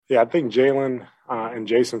Yeah, I think Jalen and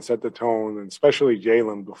Jason set the tone, and especially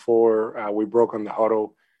Jalen before we broke on the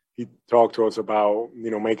huddle. He talked to us about,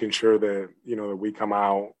 making sure that, that we come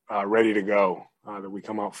out ready to go, that we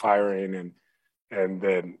come out firing, and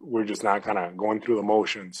that we're just not kind of going through the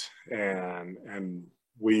motions. And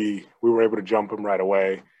we were able to jump him right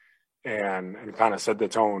away and kind of set the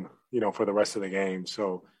tone, for the rest of the game.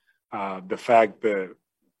 So the fact that,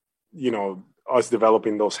 us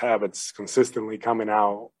developing those habits consistently coming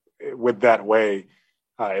out with that way,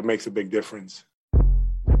 it makes a big difference.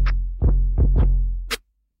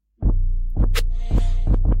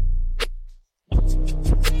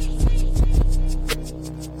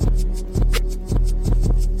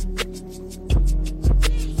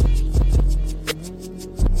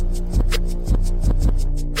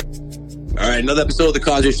 All right, another episode of the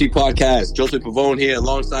Cadre Street Podcast. Joseph Pavone here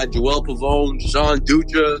alongside Joel Pavone, Jean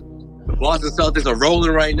Dutra. The Boston Celtics are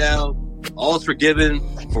rolling right now. All's forgiven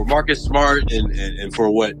for Marcus Smart and for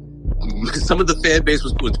what some of the fan base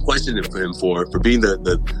was questioning for him for being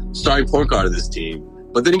the starting point guard of this team.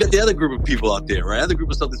 But then you got the other group of people out there, right? Other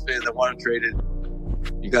group of Celtics fans that want to trade it.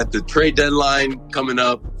 You got the trade deadline coming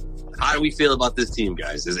up. How do we feel about this team,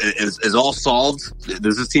 guys? Is all solved?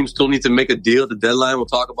 Does this team still need to make a deal at the deadline? We'll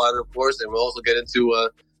talk about it, of course, and we'll also get into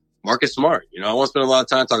Marcus Smart. I want to spend a lot of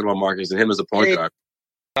time talking about Marcus and him as a point guard.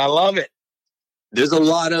 I love it. There's a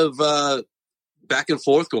lot of back and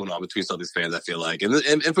forth going on between Celtics fans, I feel like,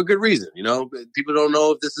 and for good reason. People don't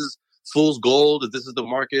know if this is fool's gold, if this is the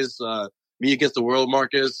Marcus, me against the world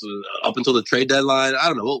Marcus, up until the trade deadline. I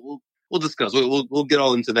don't know. We'll discuss. We'll get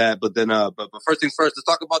all into that. But then, but first things first, let's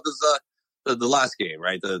talk about this the last game,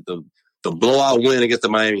 right? The blowout win against the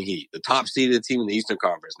Miami Heat, the top seeded team in the Eastern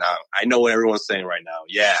Conference. Now, I know what everyone's saying right now.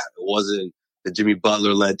 Yeah, it wasn't the Jimmy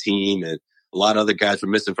Butler led team, and a lot of other guys were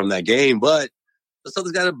missing from that game, but the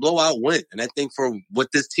Celtics got a blowout win. And I think for what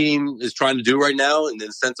this team is trying to do right now, in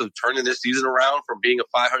the sense of turning their season around from being a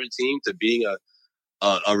 500 team to being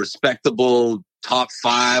a respectable top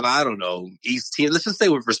 5, I don't know, East team. Let's just say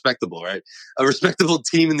we're respectable, right? A respectable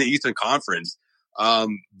team in the Eastern Conference.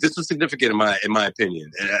 This was significant in my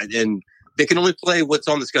opinion. And they can only play what's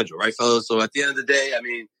on the schedule, right, fellas? So at the end of the day, I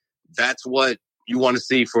mean, that's what you want to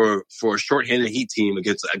see for a shorthanded Heat team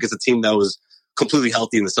against a team that was completely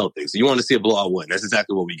healthy in the Celtics. So you want to see a blowout win. That's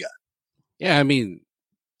exactly what we got. Yeah, I mean,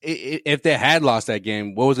 if they had lost that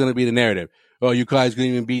game, what was going to be the narrative? Oh, you guys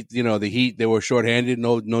couldn't even beat, the Heat. They were shorthanded.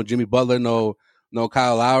 No Jimmy Butler. No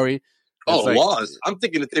Kyle Lowry. Lost. I'm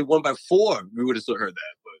thinking if they won by 4, we would have still heard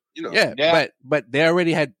that. But Yeah. But they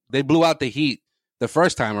already they blew out the Heat the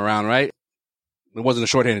first time around, right? It wasn't a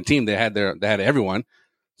shorthanded team. They had everyone.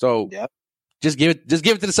 So just give it to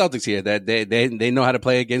the Celtics here that they know how to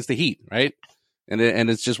play against the Heat, right? And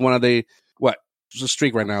it's just one of the it's a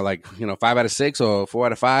streak right now, 5 out of 6 or 4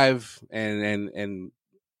 out of 5, and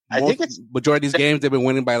I think it's majority of these games they've been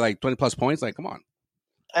winning by 20 plus points. Come on.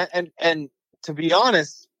 And to be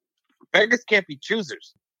honest, beggars can't be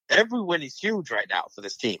choosers. Every win is huge right now for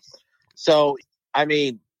this team. So I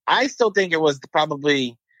mean, I still think it was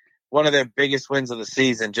probably one of their biggest wins of the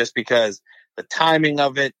season, just because the timing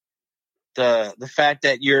of it, the fact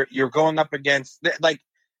that you're going up against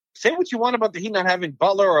say what you want about the Heat not having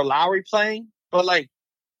Butler or Lowry playing, but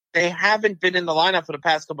they haven't been in the lineup for the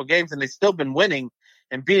past couple of games, and they've still been winning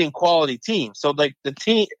and beating quality teams. So the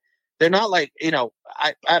team, they're not I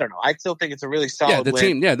don't know. I still think it's a really solid win.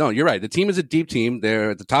 Team. Yeah, no, you're right. The team is a deep team.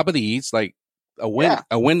 They're at the top of the East. A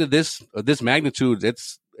win of this magnitude,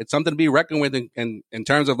 it's something to be reckoned with in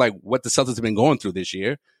terms of what the Celtics have been going through this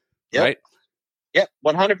year. Yep. Right? Yep,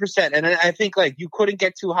 100%. And I think you couldn't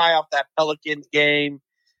get too high off that Pelicans game.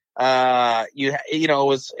 It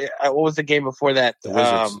was what was the game before that?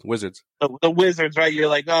 The Wizards. The Wizards, right? You're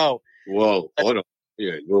whoa, hold on.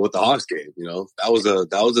 Yeah, with the Hawks game, that was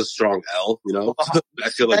a strong L. I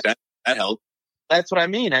feel like that helped. That's what I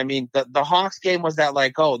mean. I mean, the Hawks game was that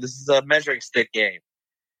this is a measuring stick game,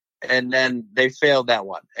 and then they failed that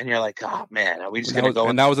one, and you're like, oh man, are we just gonna go?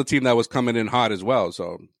 And that was a team that was coming in hot as well.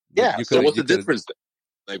 So so what's the difference?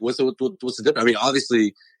 What's the difference? I mean,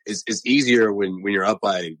 obviously, it's easier when you're up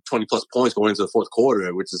by 20 plus points going into the fourth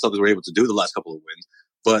quarter, which is something we were able to do the last couple of wins.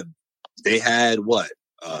 But they had what?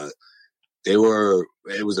 It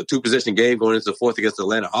was a 2-position game going into the fourth against the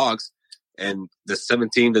Atlanta Hawks, and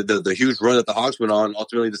the huge run that the Hawks went on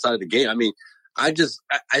ultimately decided the game. I mean, I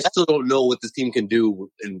still don't know what this team can do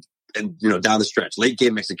and down the stretch, late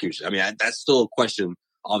game execution. I mean, that's still a question.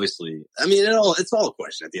 Obviously, I mean, it's all a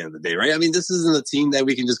question at the end of the day, right? I mean, this isn't a team that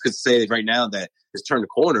we can just say right now that has turned the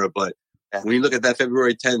corner. But when you look at that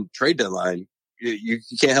February 10th trade deadline, you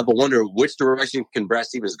can't help but wonder which direction can Brad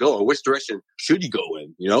Stevens go, or which direction should he go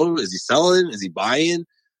in? Is he selling? Is he buying?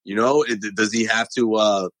 Does he have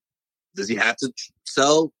to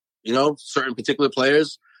sell? Certain particular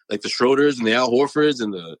players like the Schroeders and the Al Horfords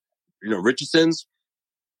and the Richardsons.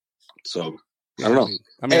 So I don't know.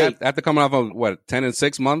 I mean, after coming off of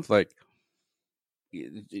 10-6 month, like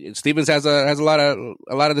Stevens has a lot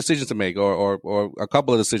of decisions to make, or a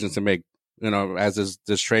couple of decisions to make. As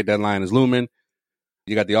this trade deadline is looming,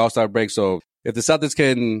 you got the All-Star break. So if the Celtics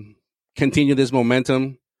can continue this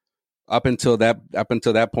momentum up until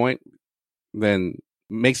that point, then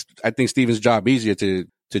makes, I think, Stevens' job easier to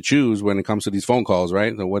choose when it comes to these phone calls,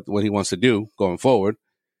 right? So what he wants to do going forward.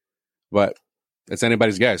 But it's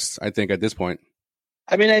anybody's guess, I think, at this point.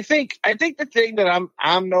 I mean, I think the thing that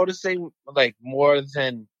I'm noticing, like, more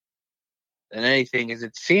than anything, is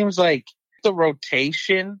it seems like the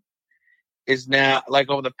rotation is now, like,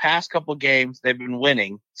 over the past couple games, they've been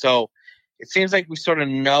winning. So it seems like we sort of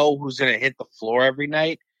know who's going to hit the floor every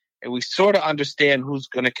night, and we sort of understand who's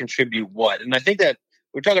going to contribute what. And I think that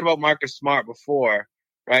we were talking about Marcus Smart before,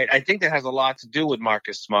 right? I think that has a lot to do with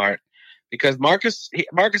Marcus Smart, because Marcus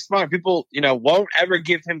Smart, people, won't ever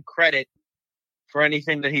give him credit for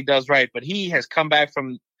anything that he does right, but he has come back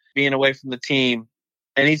from being away from the team,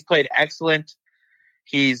 and he's played excellent.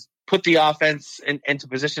 He's put the offense into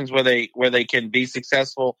positions where they can be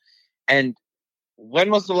successful. And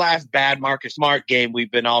when was the last bad Marcus Smart game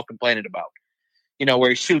we've been all complaining about?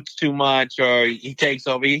 Where he shoots too much or he takes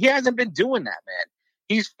over. He hasn't been doing that, man.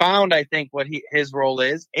 He's found, I think, what his role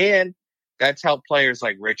is, and that's helped players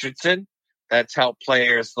like Richardson. That's helped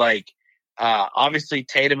players like obviously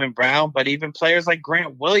Tatum and Brown, but even players like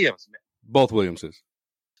Grant Williams. Both Williamses.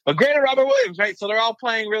 But Grant and Robert Williams, right? So they're all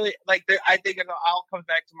playing really, like, I think it all comes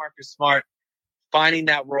back to Marcus Smart finding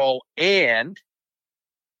that role. And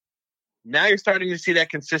now you're starting to see that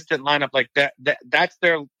consistent lineup. Like that's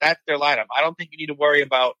their lineup. I don't think you need to worry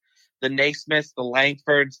about the Naismiths, the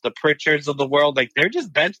Langfords, the Pritchards of the world. Like, they're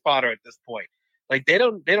just bench fodder at this point. Like, they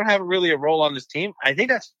don't have really a role on this team. I think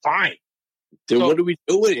that's fine. Then what are we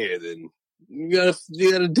doing here then? You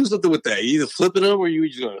gotta do something with that. You either flipping them or you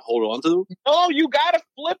just gonna hold on to them. No, you gotta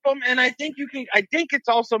flip them, and I think you can. I think it's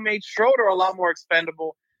also made Schroeder a lot more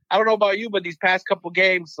expendable. I don't know about you, but these past couple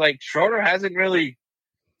games, like, Schroeder hasn't really.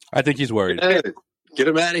 I think he's worried. Get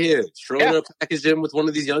him out of here. Schroeder, package him with one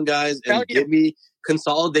of these young guys and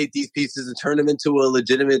consolidate these pieces and turn them into a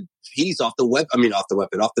legitimate piece off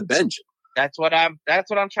the bench. That's what I'm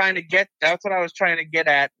trying to get. That's what I was trying to get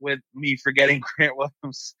at with me forgetting Grant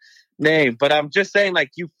Williams' name. But I'm just saying,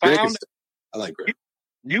 like, you found. I like Grant.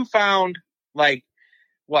 You found, like,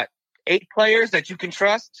 what, 8 players that you can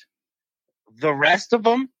trust? The rest of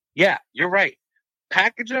them, yeah, you're right.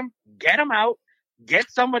 Package them, get them out, get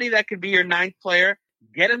somebody that could be your 9th player,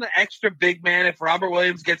 get an extra big man if Robert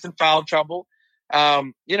Williams gets in foul trouble.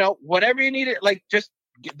 Whatever you need. Like, just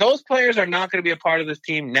those players are not going to be a part of this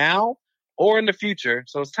team now or in the future.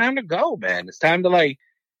 So it's time to go, man. It's time to, like,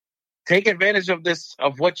 take advantage of this,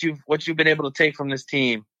 of what you've been able to take from this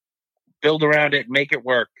team, build around it, make it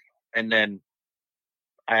work. And then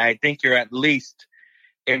I think you're at least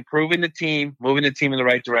improving the team, moving the team in the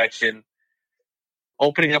right direction,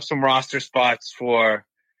 opening up some roster spots for,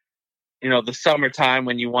 the summertime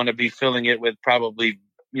when you want to be filling it with probably,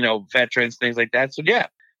 veterans, things like that. So, yeah,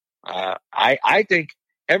 I think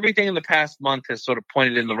everything in the past month has sort of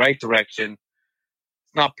pointed in the right direction.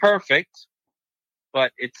 It's not perfect,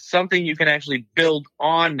 but it's something you can actually build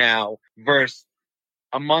on now versus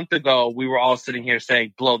a month ago, we were all sitting here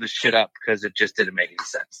saying, blow this shit up because it just didn't make any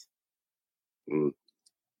sense.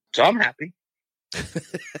 So I'm happy.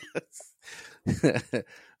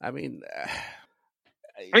 I mean,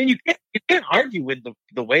 you can't argue with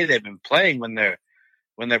the way they've been playing when they're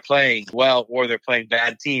playing well or they're playing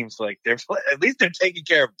bad teams. Like, at least they're taking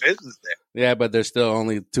care of business there. Yeah, but they're still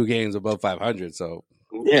only 2 games above 500. So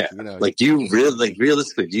yeah, like, do you really,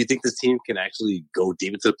 realistically, do you think this team can actually go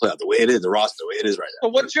deep into the playoff the way it is, the roster the way it is right now?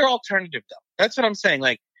 But what's your alternative, though? That's what I'm saying.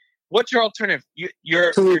 Like, what's your alternative?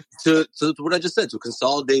 You're to what I just said, to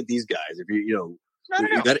consolidate these guys. If you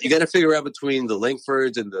got to figure out between the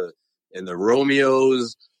Langfords and the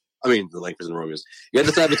Romeos. I mean, the Langfords and the Romeos. You got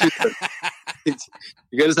to decide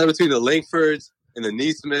between the Langfords and the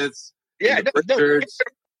Neesmiths. Yeah, and the Pritchards.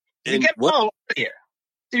 You get them all over here.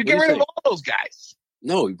 You get rid of all those guys.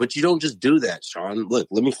 No, but you don't just do that, Sean. Look,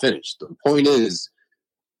 let me finish. The point is,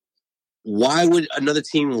 why would another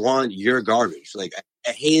team want your garbage? Like,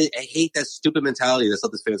 I hate that stupid mentality that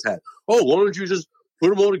Celtics fans have. Oh, why don't you just put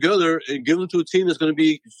them all together and give them to a team that's going to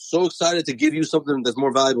be so excited to give you something that's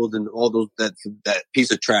more valuable than all those that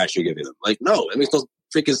piece of trash you're giving them. Like, no, it makes no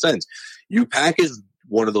freaking sense. You package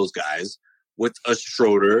one of those guys with a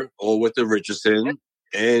Schroeder or with a Richardson,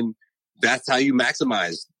 and that's how you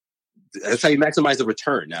maximize. That's how you maximize the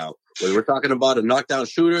return. Now, when we're talking about a knockdown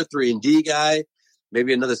shooter, 3-and-D guy,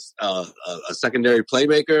 maybe another a secondary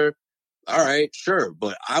playmaker. All right, sure.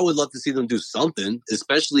 But I would love to see them do something,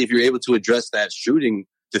 especially if you're able to address that shooting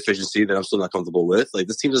deficiency that I'm still not comfortable with. Like,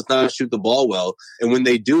 this team does not shoot the ball well. And when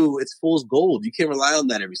they do, it's fool's gold. You can't rely on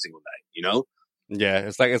that every single night, you know? Yeah,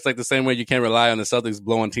 it's like the same way you can't rely on the Celtics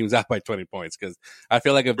blowing teams out by 20 points. Because I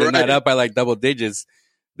feel like if they're not up by like double digits,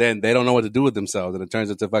 then they don't know what to do with themselves. And it turns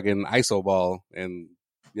into fucking ISO ball and,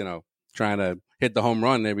 you know, trying to hit the home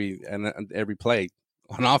run every play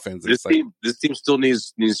on offense. This team still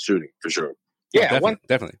needs shooting for sure. Yeah,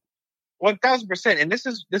 definitely. 1,000%. And this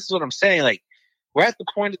is what I'm saying. Like, we're at the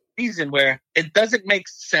point of the season where it doesn't make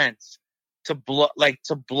sense to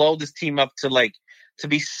blow this team up to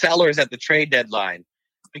be sellers at the trade deadline,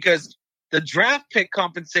 because the draft pick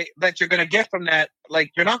compensate that you're going to get from that,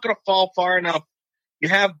 like, you're not going to fall far enough. You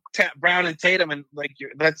have Brown and Tatum, and like,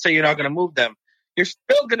 let's say you're not going to move them. You're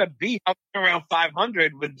still going to be up around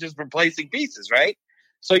 500 with just replacing pieces, right?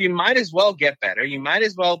 So you might as well get better. You might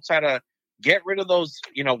as well try to get rid of those,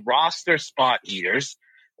 you know, roster spot eaters.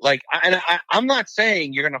 Like, I'm not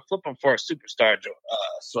saying you're going to flip them for a superstar.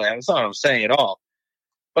 So that's not what I'm saying at all.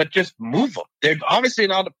 But just move them. They're obviously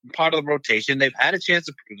not a part of the rotation. They've had a chance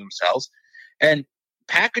to prove themselves, and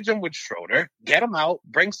package them with Schroeder. Get them out.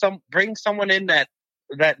 Bring someone in that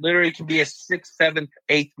literally can be a 6th, 7th,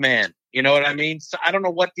 8th man. You know what I mean? So I don't know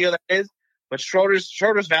what the other is, but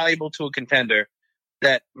Schroeder's valuable to a contender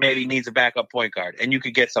that maybe needs a backup point guard, and you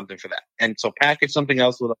could get something for that. And so package something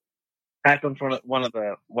else with pack them for one of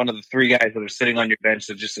the three guys that are sitting on your bench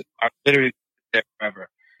that just are literally there forever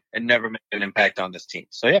and never make an impact on this team.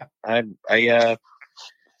 So yeah,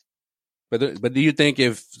 But do you think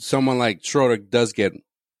if someone like Schroeder does get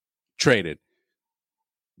traded,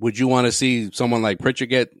 would you want to see someone like Pritchard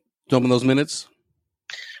get some of those minutes?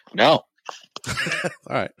 No. All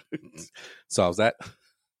right, solves that.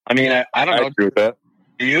 I mean, I don't know. I agree with that.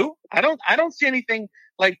 Do you? I don't see anything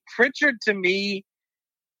like Pritchard to me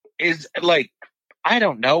is like, I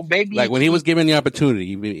don't know, maybe like when he was given the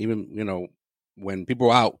opportunity, even you know, when people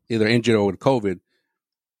were out either injured or with COVID,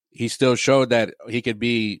 he still showed that he could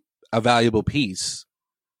be a valuable piece.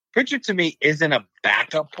 Pritchard to me isn't a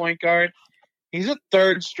backup point guard. He's a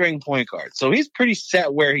third string point guard. So he's pretty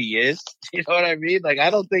set where he is. You know what I mean? Like,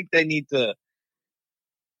 I don't think they need to.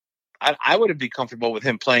 I wouldn't be comfortable with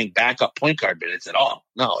him playing backup point guard minutes at all.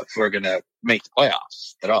 No, if we're going to make the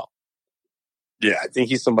playoffs at all. Yeah, I think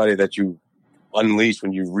he's somebody that you unleash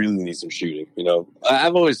when you really need some shooting. You know,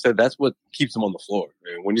 I've always said that's what keeps him on the floor.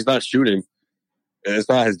 And when he's not shooting, it's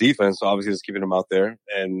not his defense. So obviously, it's keeping him out there.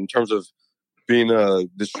 And in terms of being a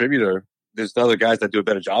distributor, there's other guys that do a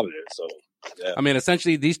better job of it. So, yeah. I mean,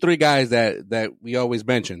 essentially, these three guys that we always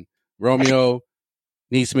mention, Romeo,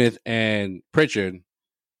 Nesmith, and Pritchard,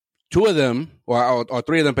 two of them, or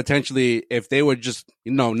three of them potentially, if they were just,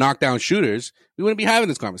 you know, knockdown shooters, we wouldn't be having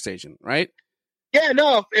this conversation, right? Yeah,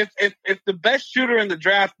 no. If the best shooter in the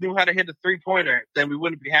draft knew how to hit a 3-pointer, then we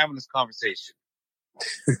wouldn't be having this conversation.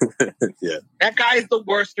 Yeah, that guy is the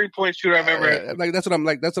worst 3-point shooter I've ever. That's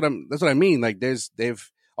what I mean. Like,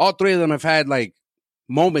 they've all three of them have had like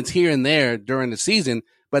moments here and there during the season,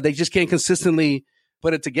 but they just can't consistently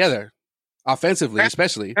put it together, offensively,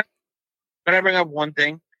 especially. Can I bring up one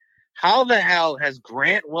thing? How the hell has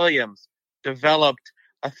Grant Williams developed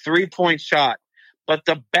a 3-point shot, but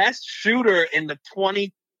the best shooter in the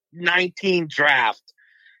 2019 draft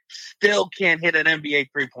still can't hit an NBA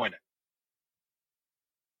 3-pointer?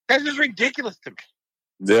 That's just ridiculous to me.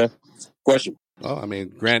 Yeah. Question. Oh, I mean,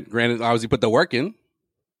 Grant obviously put the work in.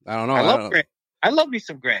 I don't know. I love Grant. I love me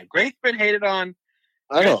some Grant. Grant's been hated on.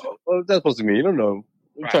 I know. What that's supposed to mean? You don't know.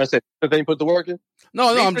 You're trying to say that they put the work in?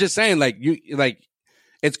 No, I'm just saying,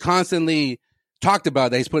 it's constantly talked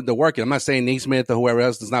about that he's putting the work in. I'm not saying Nesmith or whoever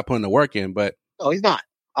else is not putting the work in, but he's not,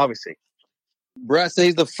 obviously. Brad says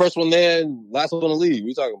he's the first one there and last one to leave. What are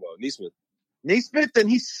you talking about? Nesmith, then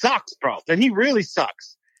he sucks, bro. Then he really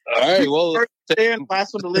sucks. All right, well, first day and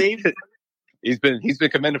last one to leave. He's been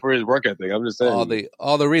commended for his work ethic. I'm just saying.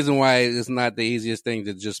 All the reason why it's not the easiest thing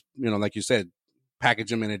to just, you know, like you said,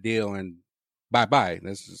 package him in a deal and bye.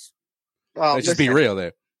 Let's just be real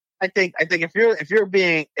there. I think if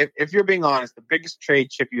you're being honest, the biggest trade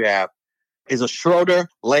chip you have is a Schroeder,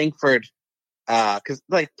 Langford, because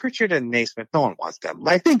like Pritchard and Naismith, no one wants them.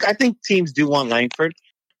 I think teams do want Langford,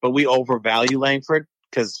 but we overvalue Langford.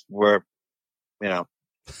 because we're, and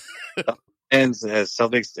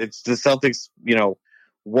Celtics, it's the Celtics,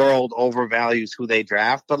 world overvalues who they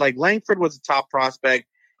draft. But like Langford was a top prospect.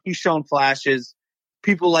 He's shown flashes.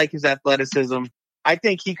 People like his athleticism. I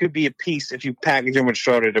think he could be a piece if you package him with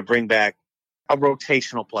Schroeder to bring back a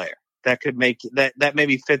rotational player that could make that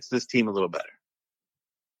maybe fits this team a little better.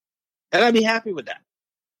 And I'd be happy with that.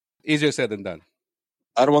 Easier said than done.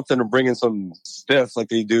 I don't want them to bring in some stiff like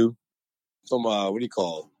they do. Some, what do you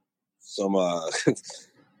call it? Some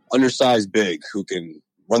undersized big who can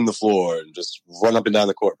run the floor and just run up and down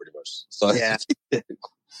the court pretty much. So yeah.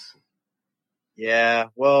 Yeah.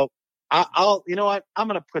 Well, I'll, you know what? I'm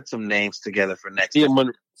going to put some names together for next year.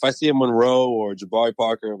 If I see a Monroe or Jabari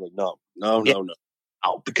Parker, I'm like, no.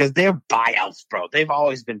 Oh, because they're buyouts, bro. They've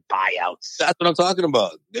always been buyouts. That's what I'm talking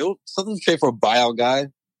about. Something to trade for a buyout guy.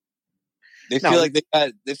 They feel like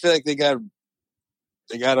they got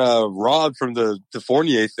robbed from the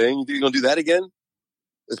Fournier thing. You think they're gonna do that again?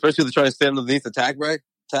 Especially if they're trying to stand underneath the tax.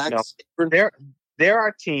 No. There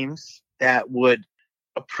are teams that would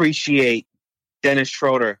appreciate Dennis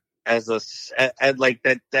Schroeder as like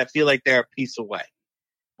that feel like they're a piece away.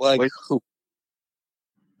 Who?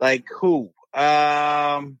 Like who?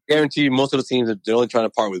 Guarantee you most of the teams they're only trying to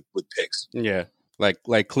part with picks. Yeah.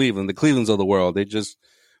 Like Cleveland. The Clevelands of the world.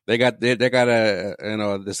 They got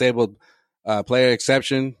a disabled player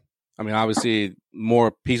exception. I mean, obviously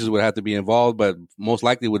more pieces would have to be involved, but most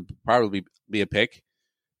likely would probably be a pick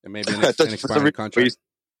and maybe an expiring contract.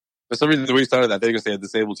 For some reason, the way you started that, they're going to say a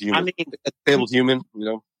disabled human. I mean, a disabled human,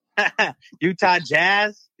 Utah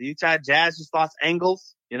Jazz. The Utah Jazz just lost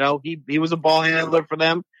Engels. He was a ball handler for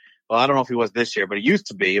them. Well, I don't know if he was this year, but he used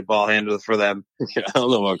to be a ball handler for them. I don't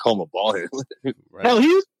know why I call him a ball handler. Right. No, he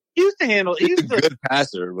used to handle. He's a good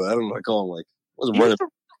passer, but I don't know why I call him wasn't running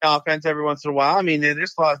offense every once in a while. I mean, they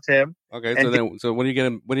just lost him. Okay, so when do you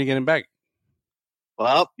get him back?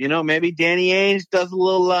 Well, maybe Danny Ainge does a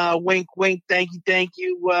little wink, wink, thank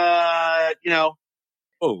you. Oh,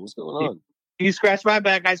 what's going on? You scratch my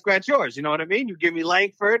back, I scratch yours. You know what I mean? You give me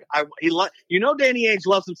Langford. Danny Ainge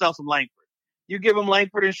loves himself some Langford. You give him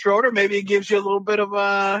Langford and Schroeder, maybe it gives you a little bit of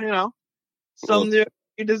something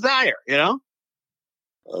you desire.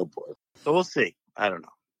 Oh boy. So we'll see. I don't know.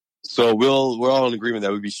 So we're all in agreement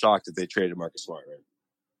that we'd be shocked if they traded Marcus Smart, right?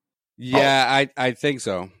 Yeah, I think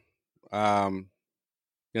so.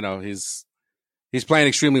 He's playing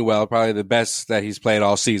extremely well, probably the best that he's played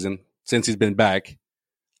all season since he's been back.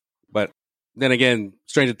 But then again,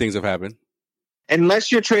 stranger things have happened.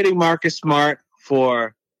 Unless you're trading Marcus Smart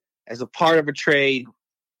as a part of a trade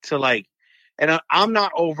to and I'm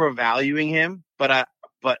not overvaluing him, but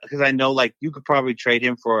because I know you could probably trade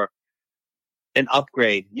him for an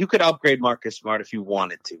upgrade. You could upgrade Marcus Smart if you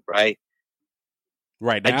wanted to, right?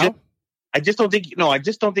 Right now? I just don't think you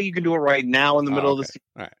can do it right now in the middle of the season.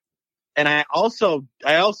 All right. And I also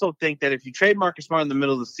think that if you trade Marcus Smart in the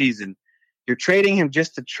middle of the season, you're trading him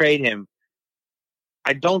just to trade him.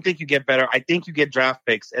 I don't think you get better. I think you get draft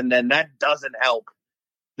picks, and then that doesn't help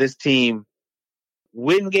this team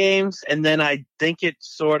win games. And then I think it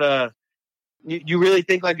sort of you really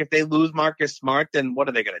think if they lose Marcus Smart, then what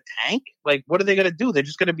are they going to tank? What are they going to do? They're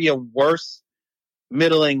just going to be a worse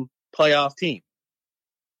middling playoff team.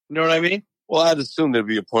 You know what I mean? Well, I'd assume there'd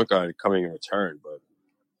be a point guard coming in return, but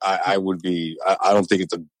I don't think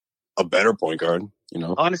it's a better point guard,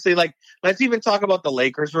 Honestly, let's even talk about the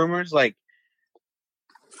Lakers rumors.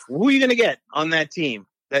 Who are you going to get on that team?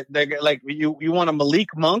 That they're you want a Malik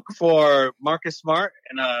Monk for Marcus Smart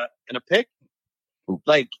and a pick?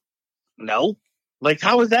 No.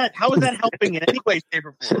 How is that helping in any way, shape,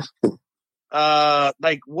 or form?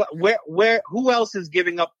 Who else is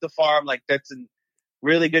giving up the farm that's in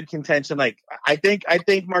really good contention? I think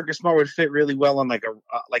Marcus Smart would fit really well on the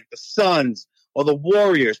Suns or the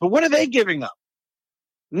Warriors. But what are they giving up?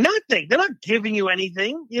 Nothing. They're not giving you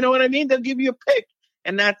anything. You know what I mean? They'll give you a pick,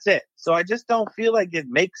 and that's it. So I just don't feel like it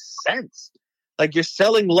makes sense. You're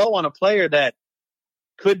selling low on a player that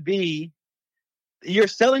could be. You're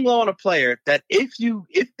selling low on a player that if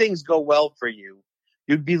things go well for you,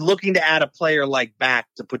 you'd be looking to add a player back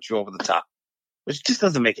to put you over the top, which just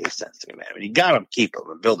doesn't make any sense to me, man. I mean, you got to keep him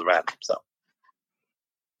and build around him. So,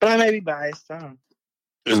 but I may be biased. I don't know.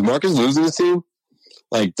 Is Marcus losing the team?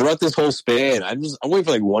 Throughout this whole span, I'm waiting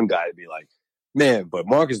for one guy to be man, but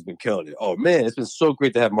Marcus has been killing it. Oh man, it's been so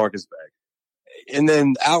great to have Marcus back. And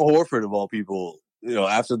then Al Horford of all people,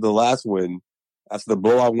 after the last win, after the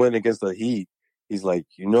blowout win against the Heat, he's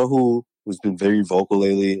who's been very vocal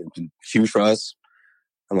lately and been huge for us?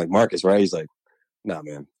 I'm Marcus, right? He's nah,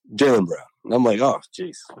 man, Jaylen Brown. And I'm oh,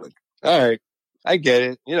 jeez. All right. I get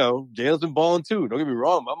it. Jalen's been balling too. Don't get me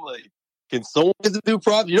wrong. I'm like, can someone get the new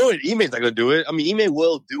prop? You know what? Ime's not going to do it. I mean, Ime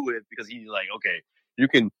will do it because he's like, okay, you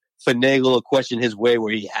can finagle a question his way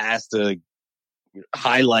where he has to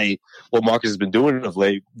highlight what Marcus has been doing of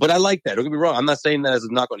late. But I like that. Don't get me wrong. I'm not saying that as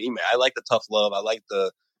a knock on Ime. I like the tough love. I like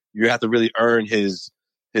you have to really earn his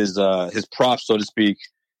props, so to speak,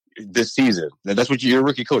 this season. That's what you're a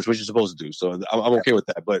rookie coach, what you're supposed to do. So I'm okay with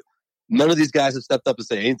that. But none of these guys have stepped up and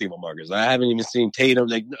said anything about Marcus. I haven't even seen Tatum.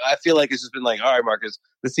 Like, I feel like it's just been like, all right, Marcus,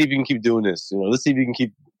 let's see if you can keep doing this. Let's see if you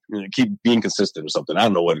can keep being consistent or something. I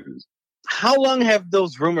don't know what it is. How long have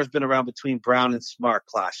those rumors been around between Brown and Smart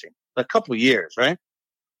clashing? A couple of years, right?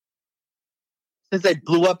 Since they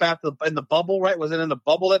blew up in the bubble, right? Was it in the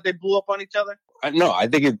bubble that they blew up on each other? No, I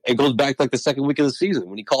think it goes back to like the second week of the season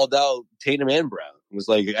when he called out Tatum and Brown. It was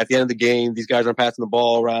like at the end of the game, these guys aren't passing the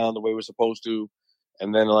ball around the way we're supposed to.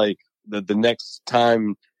 And then like the next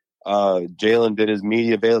time Jalen did his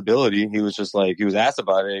media availability, he was just like, he was asked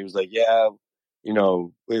about it. He was like, yeah,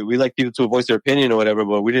 we like people to voice their opinion or whatever,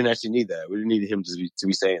 but we didn't actually need that. We didn't need him to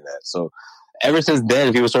be saying that. So ever since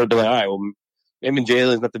then, people started like, all right, well, maybe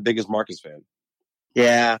Jalen's not the biggest Marcus fan.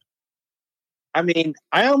 Yeah. I mean,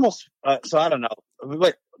 I almost, so I don't know.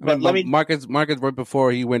 But let me. Marcus, right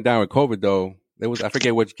before he went down with COVID, though, I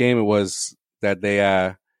forget which game it was that they,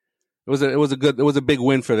 it was a big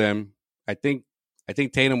win for them. I think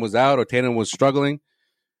Tatum was out or Tatum was struggling.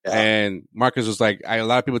 Yeah. And Marcus was like, a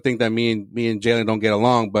lot of people think that me and Jalen don't get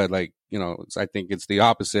along, but like, I think it's the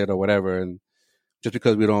opposite or whatever. And just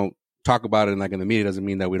because we don't talk about it in the media doesn't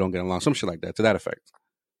mean that we don't get along. Some shit like that, to that effect.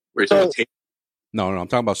 No, I'm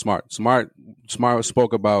talking about Smart. Smart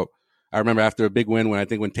spoke about, I remember after a big win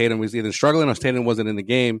when Tatum was either struggling or Tatum wasn't in the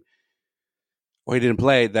game or he didn't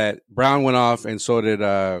play, that Brown went off and so did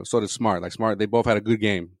Smart. Like Smart, they both had a good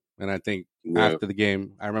game. And I think after the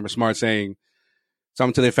game, I remember Smart saying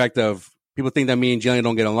something to the effect of, people think that me and Jalen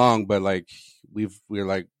don't get along, but like we've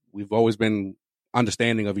always been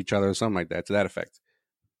understanding of each other or something like that, to that effect.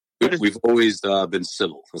 We've always been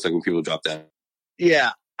civil. It's like when people drop that.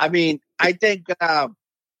 Yeah. I mean, I think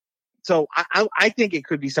so. I think it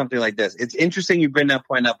could be something like this. It's interesting you bring that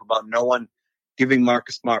point up about no one giving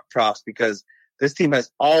Marcus Smart props, because this team has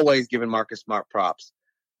always given Marcus Smart props.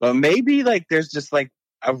 But maybe like there's just like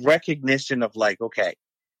a recognition of like, okay,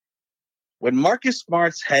 when Marcus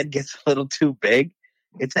Smart's head gets a little too big,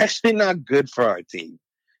 it's actually not good for our team.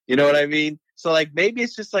 You know what I mean? So like maybe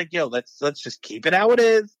it's just like, yo, let's just keep it how it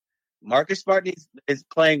is. Marcus Smart is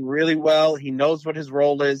playing really well. He knows what his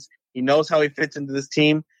role is. He knows how he fits into this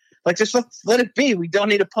team. Like, just let it be. We don't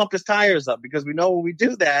need to pump his tires up, because we know when we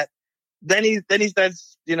do that, then he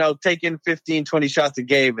starts, taking 15, 20 shots a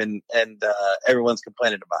game and everyone's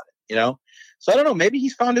complaining about it, So I don't know. Maybe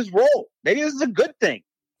he's found his role. Maybe this is a good thing.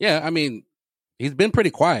 Yeah, I mean, he's been pretty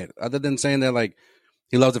quiet, other than saying that, like,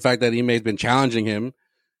 he loves the fact that Ime's been challenging him.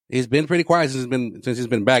 He's been pretty quiet since he's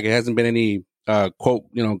been back. It hasn't been any quote,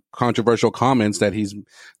 controversial comments that he's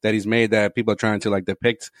made that people are trying to like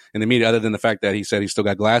depict in the media, other than the fact that he said he's still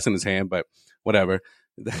got glass in his hand, but whatever.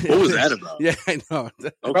 What was that about? Yeah, I know.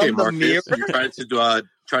 Okay, Marcus, you're trying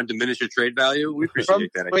to diminish your trade value. We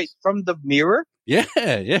appreciate that. Wait, from the mirror? Yeah.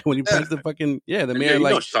 When you punch the fucking the mirror,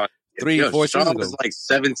 like Sean, 3-4 seasons ago. Was like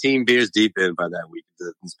 17 beers deep in by that week,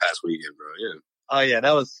 this past weekend, bro. Yeah. Oh yeah,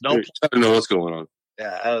 that was I don't know what's going on.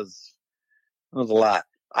 Yeah, that was a lot.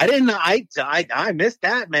 I didn't know. I missed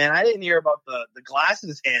that, man. I didn't hear about the glass in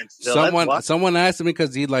his hand still. Someone asked me,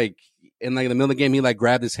 because he like in like the middle of the game, he like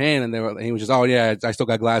grabbed his hand and he was just, oh yeah, I still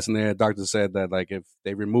got glass in there. The doctor said that like if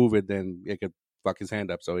they remove it, then it could fuck his hand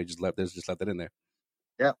up. So he just left it in there.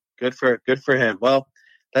 Yeah, good for him. Well,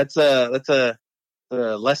 that's a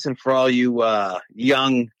lesson for all you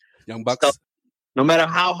young bucks. Stuff. No matter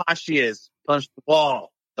how hot she is, punch the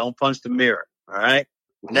wall. Don't punch the mirror. All right,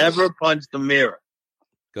 never punch the mirror.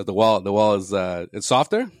 Because the wall is it's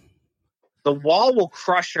softer. The wall will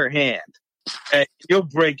crush your hand, and you'll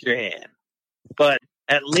break your hand. But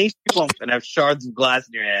at least you won't have shards of glass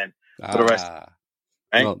in your hand for the rest.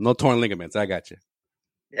 Right? No torn ligaments. I got you.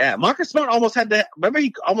 Yeah, Marcus Smart almost had to. Remember,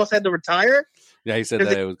 he almost had to retire. Yeah, he said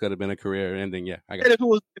that it could have been a career ending. Yeah, I got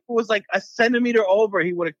you. If it was like a centimeter over,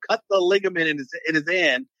 he would have cut the ligament in his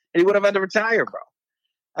hand, and he would have had to retire, bro.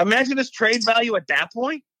 Imagine his trade value at that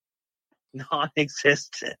point.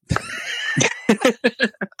 Non-existent.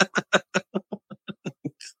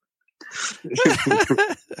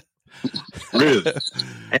 Really?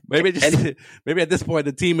 Maybe at this point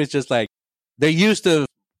the team is just like they're used to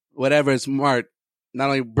whatever Smart not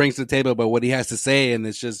only brings to the table, but what he has to say, and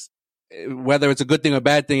it's just whether it's a good thing or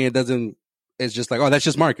bad thing, it's just like, oh, that's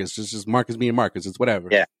just Marcus. It's just Marcus being Marcus. It's whatever.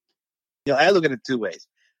 Yeah. I look at it two ways.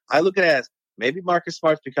 I look at it as maybe Marcus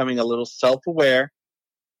Smart's becoming a little self-aware.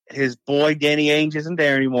 His boy Danny Ainge isn't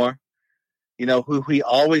there anymore. Who he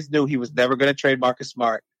always knew he was never going to trade Marcus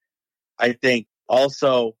Smart. I think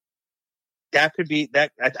also that could be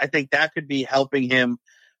that. I think that could be helping him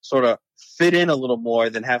sort of fit in a little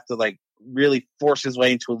more than have to like really force his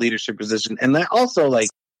way into a leadership position. And that also like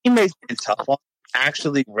Ime been tough on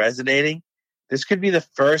actually resonating. This could be the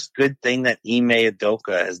first good thing that Ime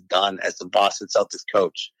Udoka has done as the Boston Celtics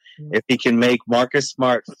coach. Mm-hmm. If he can make Marcus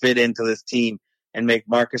Smart fit into this team and make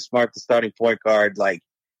Marcus Smart the starting point guard,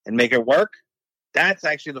 and make it work, that's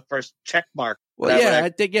actually the first check mark. Well, I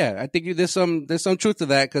think there's some truth to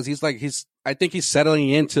that because I think he's settling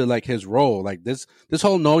into like his role. Like this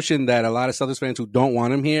whole notion that a lot of Celtics fans who don't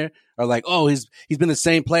want him here are like, oh, he's been the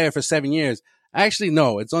same player for 7 years. Actually,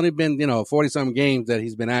 no, it's only been 40-some games that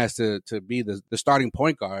he's been asked to be the starting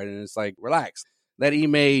point guard, and it's like relax, let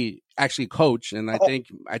Ime actually coach. And I think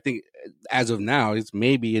as of now, it's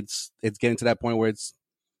getting to that point where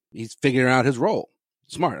he's figuring out his role.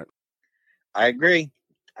 Smart. I agree,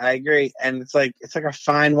 and it's like a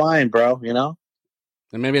fine wine, bro.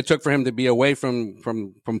 And maybe it took for him to be away from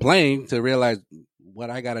playing to realize what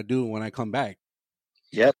I got to do when I come back.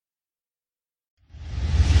 Yep.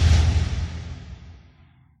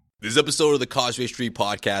 This episode of the Causeway Street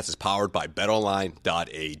Podcast is powered by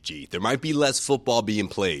BetOnline.ag. There might be less football being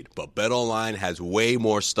played, but BetOnline has way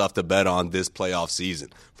more stuff to bet on this playoff season.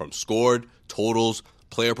 From scored, totals,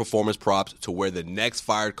 player performance props to where the next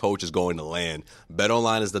fired coach is going to land,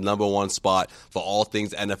 BetOnline is the #1 spot for all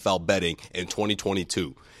things NFL betting in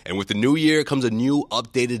 2022. And with the new year comes a new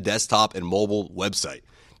updated desktop and mobile website.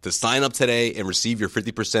 To sign up today and receive your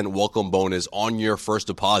 50% welcome bonus on your first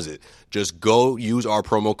deposit, just go use our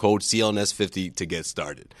promo code CLNS50 to get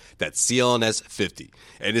started. That's CLNS50.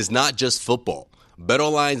 And it's not just football.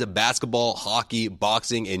 BetOnline's basketball, hockey,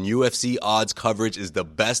 boxing, and UFC odds coverage is the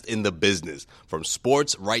best in the business. From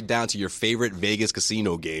sports right down to your favorite Vegas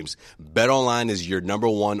casino games, BetOnline is your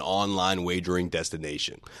 #1 online wagering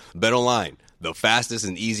destination. BetOnline, the fastest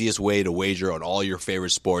and easiest way to wager on all your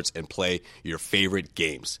favorite sports and play your favorite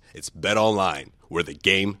games. It's BetOnline, where the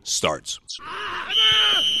game starts.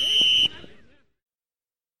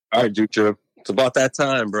 All right, Duke Trip. It's about that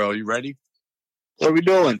time, bro. You ready? What are we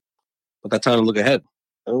doing? About that time to look ahead.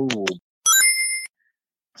 Oh.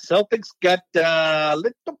 Celtics got a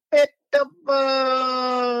little bit of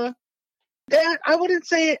that. I wouldn't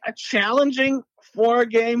say a challenging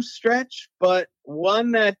 4-game stretch, but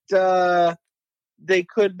one that they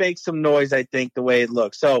could make some noise, I think, the way it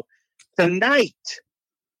looks. So tonight,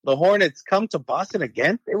 the Hornets come to Boston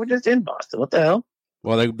again. They were just in Boston. What the hell?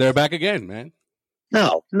 Well, they're back again, man.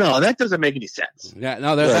 No, that doesn't make any sense. Yeah,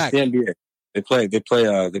 no, they're back. The NBA. They play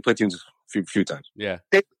teams a few times. Yeah.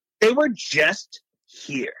 They were just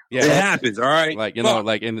here. Yeah. It happens, all right?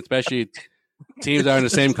 And especially teams that are in the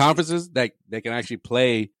same conferences that they can actually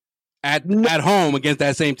play at home against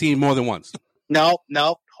that same team more than once. No.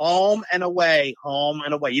 Home and away.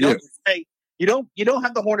 You don't say you don't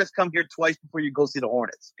have the Hornets come here twice before you go see the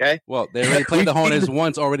Hornets, okay? Well, they already played the Hornets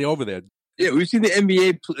once already over there. Yeah, we've seen the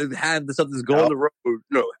NBA have the Celtics go on the road.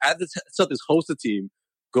 No, have the Celtics host a team,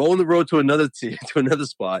 go on the road to another team, to another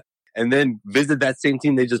spot, and then visit that same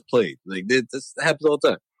team they just played. Like this happens all the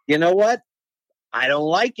time. You know what? I don't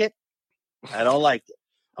like it. Well,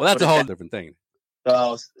 that's a whole different thing.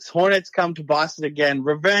 So Hornets come to Boston again.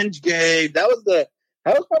 Revenge game. That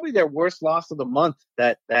was probably their worst loss of the month.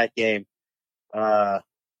 That game.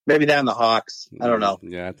 Maybe that and the Hawks. I don't know.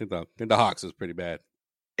 Yeah, I think the Hawks is pretty bad.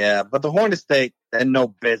 Yeah, but the Hornets, they had no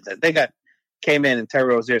business. They came in and Terry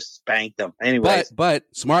Rozier spanked them. Anyways. But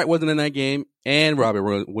Smart wasn't in that game, and Robert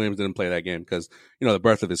Williams didn't play that game because, the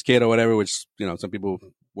birth of his kid or whatever, which, some people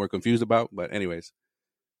were confused about. But anyways.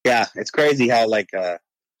 Yeah, it's crazy how,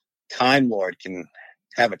 Time Lord can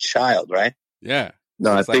have a child, right? Yeah.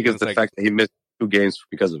 No, I think it's the fact that he missed 2 games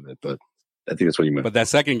because of it, but I think that's what you meant. But that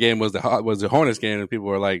second game was the Hornets game, and people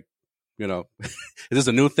were like, is this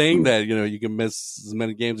a new thing that, you can miss as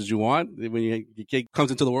many games as you want when your kid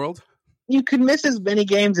comes into the world? You can miss as many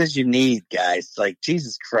games as you need, guys. Like,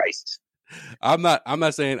 Jesus Christ. I'm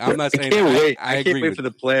not saying. I can't wait. I can't wait for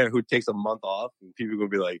the player who takes a month off, and people are gonna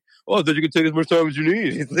be like, "Oh, then you can take as much time as you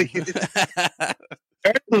need."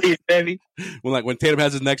 Early, baby. When Tatum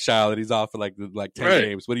has his next child and he's off for 10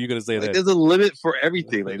 games, what are you gonna say? There's a limit for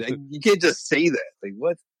everything. You can't just say that.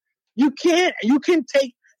 What? You can't. You can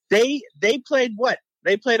take. They played what?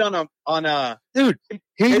 They played on a dude. He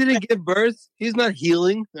didn't give birth. He's not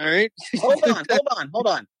healing. All right. Hold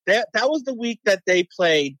on. That was the week that they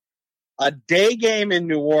played a day game in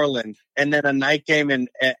New Orleans and then a night game on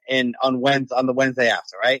the Wednesday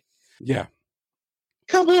after, right? Yeah.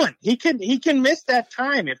 Come on, he can miss that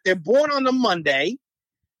time if they're born on the Monday.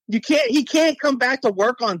 He can't come back to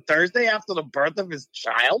work on Thursday after the birth of his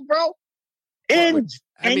child, bro. And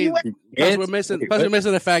we're missing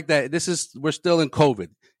the fact that we're still in COVID.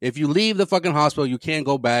 If you leave the fucking hospital, you can't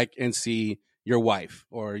go back and see your wife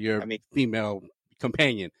or your female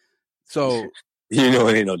companion. So you know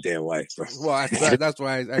it ain't no damn wife, bro. Well, that's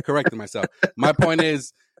why I corrected myself. My point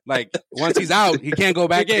is, like, once he's out, he can't go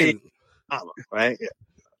back in. Right?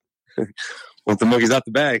 Once the monkey's out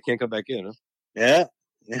the bag, can't come back in. Huh? Yeah.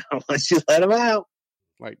 Once you let him out,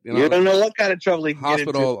 like you don't know what kind of trouble he can get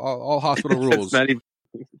into. All hospital rules.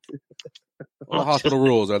 All hospital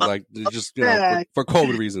rules are like just for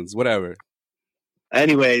COVID reasons, whatever.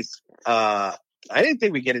 Anyways, I didn't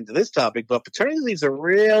think we'd get into this topic, but paternity leave's a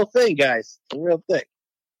real thing, guys. A real thing.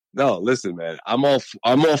 No, listen, man. I'm all for.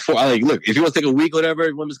 Look, if you want to take a week, whatever,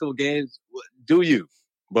 you want to miss a couple games, do you?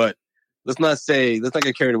 But let's not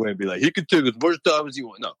get carried away and be like, he could take as much time as you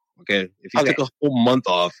want. No, okay. If you took a whole month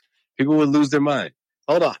off, people would lose their mind.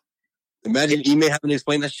 Hold on. Imagine Ime having to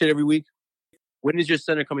explain that shit every week. When is your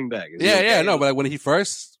center coming back? No, but when he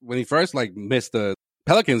first like missed the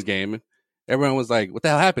Pelicans game, everyone was like, "What the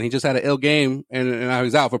hell happened?" He just had an ill game, and now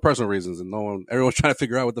he's out for personal reasons, and everyone's trying to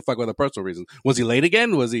figure out what the fuck were the personal reasons. Was he late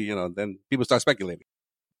again? Was he? Then people start speculating.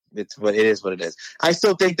 It is what it is. I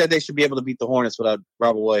still think that they should be able to beat the Hornets without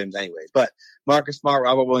Robert Williams, anyways. But Marcus Smart,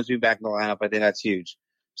 Robert Williams being back in the lineup, I think that's huge.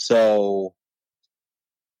 So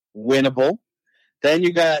winnable. Then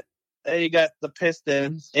you got the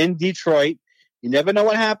Pistons in Detroit. You never know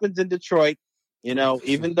what happens in Detroit.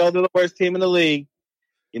 Even though they're the worst team in the league,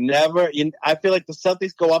 I feel like the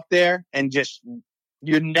Celtics go up there and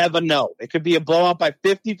you never know. It could be a blowout by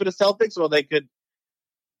 50 for the Celtics, or they could,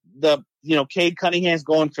 Cade Cunningham's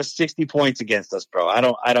going for 60 points against us, bro. I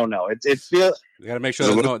don't know. It feels. You got to make sure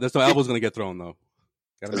there's no elbows going to get thrown, though.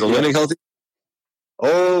 Is Olynyk healthy?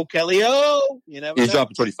 Oh, Kelly O. He's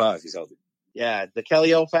dropping 25. He's healthy. Yeah, the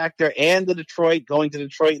Kelly O factor and the going to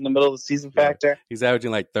Detroit in the middle of the season factor. He's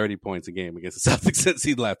averaging like 30 points a game against the Celtics since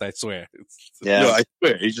he left, I swear. Yeah, I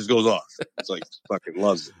swear. He just goes off. It's like fucking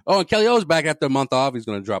loves it. Oh, and Kelly O's back after a month off. He's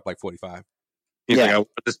going to drop like 45. He's like, I want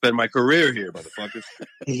to spend my career here, motherfuckers.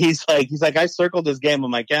 He's like, I circled this game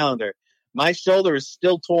on my calendar. My shoulder is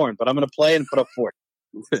still torn, but I'm going to play and put up 40.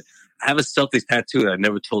 I have a Celtics tattoo that I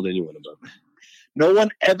never told anyone about. No one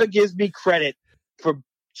ever gives me credit for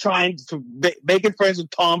trying to making friends with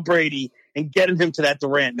Tom Brady and getting him to that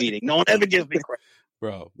Durant meeting. No one ever gives me credit.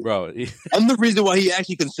 Bro. I'm the reason why he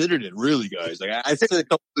actually considered it, really, guys. Like, I said a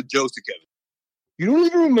couple of jokes to Kevin. You don't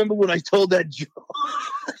even remember when I told that joke?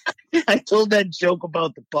 I told that joke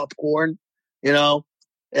about the popcorn, and I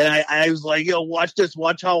was like, watch this.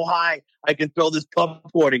 Watch how high I can throw this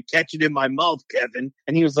popcorn and catch it in my mouth, Kevin.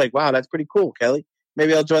 And he was like, wow, that's pretty cool, Kelly.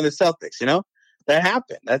 Maybe I'll join the Celtics, That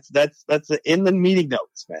happened. That's in the meeting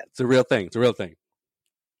notes, man. It's a real thing.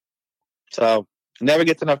 So never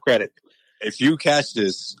gets enough credit. If you catch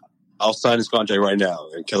this, I'll sign his contract right now.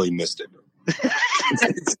 And Kelly missed it.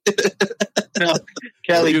 No,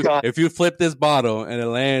 Kelly, if you flip this bottle and it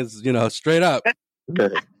lands, straight up,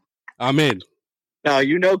 I'm in.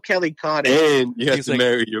 No, Kelly caught it, and you have to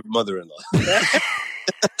marry your mother-in-law.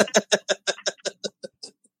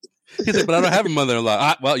 He's like, but I don't have a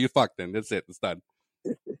mother-in-law. Well, you fucked then. That's it. It's done.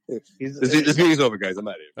 This meeting's over, guys. I'm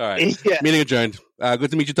out of here. All right. Yeah. Meeting adjourned.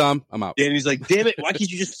 Good to meet you, Tom. I'm out. And he's like, damn it. Why can't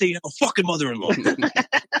you just say you have a fucking mother-in-law?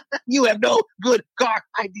 You have no good car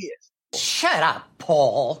ideas. Shut up,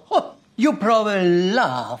 Paul. You probably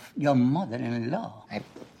love your mother-in-law. I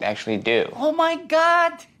actually do. Oh, my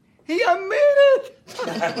God. He admitted it.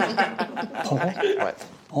 Paul? What?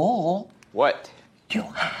 Paul? What? You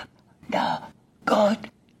have the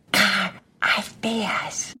good car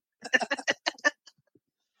ideas.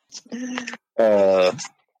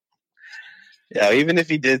 Even if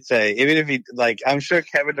he I'm sure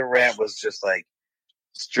Kevin Durant was just like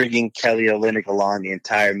stringing Kelly Olynyk along the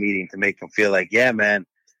entire meeting to make him feel like, yeah, man,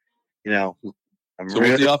 I'm so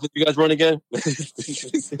really. What's the offense you guys run again?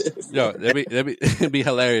 It'd be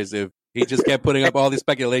hilarious if he just kept putting up all these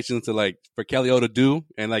speculations for Kelly O to do,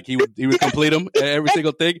 and he would complete them every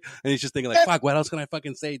single thing, and he's just thinking fuck, what else can I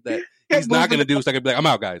fucking say that he's not going to do? So I can be like, I'm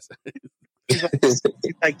out, guys. He's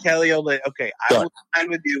like Kelly Olynyk. Okay, I will sign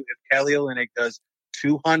with you if Kelly Olynyk does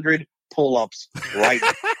 200 pull-ups right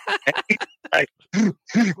now.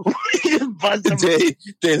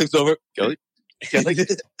 Day looks over. Kelly.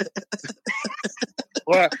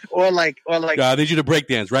 or like I need you to break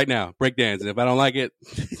dance right now. Break dance. And if I don't like it,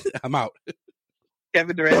 I'm out.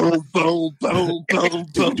 Kevin Durant. Boom, boom, boom,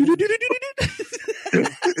 boom, boom.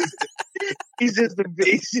 He's just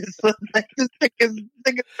like this thing is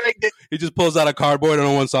pregnant. He just pulls out a cardboard and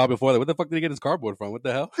no one saw it before. Like, what the fuck did he get his cardboard from? What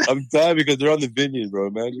the hell? I'm dying because they're on the vineyard, bro.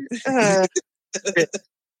 Imagine.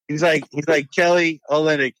 He's like Kelly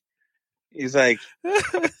Olynyk. He's like,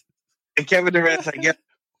 and Kevin Durant's like, yeah,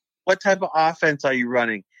 what type of offense are you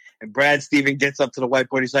running? And Brad Stevens gets up to the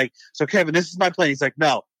whiteboard. He's like, so Kevin, this is my plan. He's like,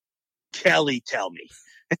 no, Kelly, tell me.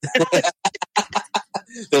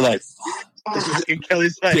 They're like, and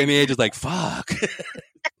Kelly's like, Danny Ainge is like, fuck.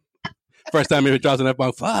 First time he ever drops an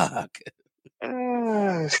F-bomb, fuck.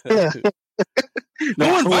 no,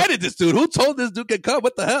 Who invited this dude? Who told this dude can come?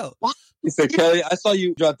 What the hell? he said, Kelly, I saw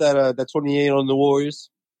you drop that 28 on the Warriors.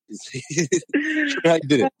 How you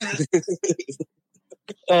did it?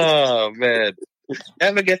 Oh man,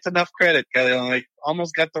 never gets enough credit. Kelly Olynyk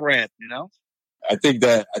almost got the rant, you know. I think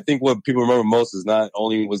what people remember most is not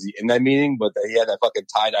only was he in that meeting, but that he had that fucking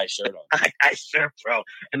tie-dye shirt on. I sure, bro,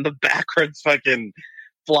 and the backwards fucking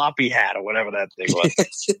floppy hat or whatever that thing was.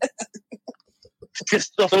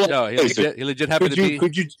 Just the Yo, he legit happened to be.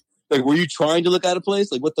 Could you like? Were you trying to look out of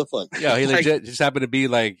place? Like, what the fuck? Yeah, he legit just happened to be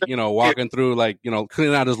like, walking through, like,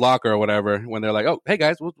 cleaning out his locker or whatever. When they're like, "Oh, hey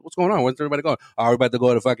guys, what's going on? Where's everybody going? Oh, we're about to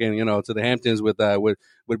go to fucking, to the Hamptons with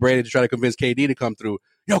Brady to try to convince KD to come through.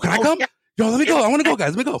 Yo, can I come? Yeah. Yo, let me go. I want to go,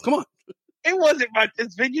 guys. Let me go. Come on. It wasn't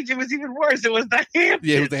Martha's Vineyard. It was even worse. It was the Hamptons.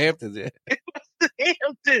 Yeah, it was the Hamptons. Yeah. It was the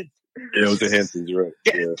Hamptons. Yeah, it was the Hamptons. You're right.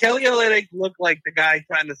 Yeah. Kelly Olynyk looked like the guy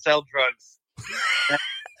trying to sell drugs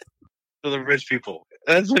to the rich people.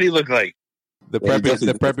 That's what he looked like. The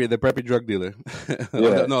preppy drug dealer.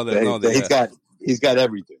 Yeah. He's got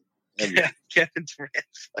everything. Yeah, Kevin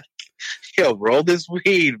Durant's like, yo, roll this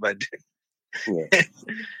weed, but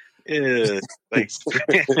yeah,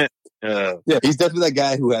 he's definitely that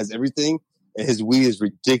guy who has everything, and his weed is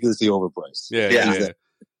ridiculously overpriced. Yeah.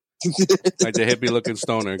 Like the hippie looking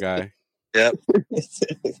stoner guy. Yep.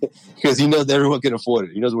 Because he knows everyone can afford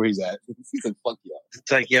it. He knows where he's at. He's like, fuck y'all. It's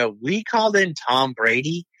like, yo, we called in Tom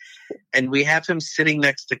Brady, and we have him sitting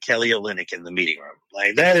next to Kelly Olynyk in the meeting room.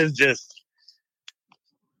 Like, that is just,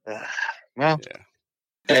 well, Yeah.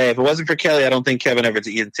 Hey, if it wasn't for Kelly, I don't think Kevin ever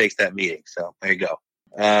even takes that meeting. So there you go.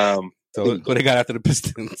 So what they got after the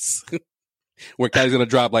Pistons, where Kelly's gonna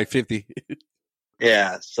drop like 50.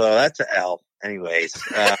 Yeah, so that's an L. Anyways,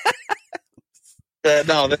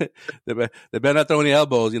 no, they better not throw any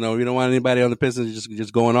elbows. We don't want anybody on the Pistons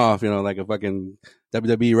just going off. Like a fucking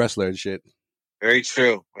WWE wrestler and shit. very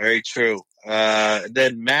true, very true.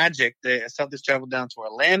 Then Magic, the Celtics traveled down to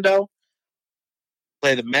Orlando,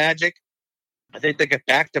 play the Magic. I think they get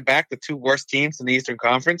back-to-back the two worst teams in the Eastern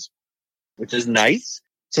Conference, which is nice.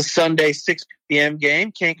 It's a Sunday 6 p.m.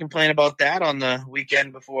 game. Can't complain about that on the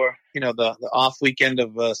weekend before, the off weekend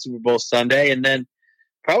of Super Bowl Sunday. And then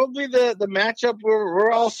probably the matchup we're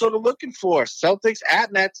all sort of looking for. Celtics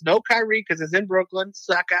at Nets. No Kyrie because it's in Brooklyn.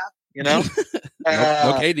 Sucker, No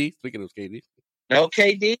KD. Speaking of KD. No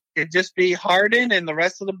KD. It'd just be Harden and the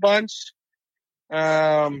rest of the bunch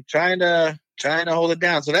trying to hold it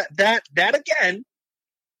down. So that again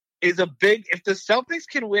is a big. If the Celtics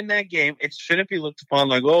can win that game, it shouldn't be looked upon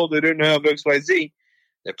like, oh, they didn't have XYZ.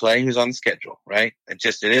 They're playing who's on the schedule, right? It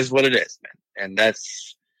is what it is, man. And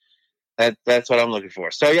that's what I'm looking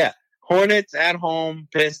for. So yeah, Hornets at home,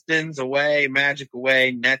 Pistons away, Magic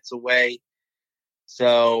away, Nets away.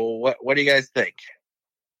 So what do you guys think?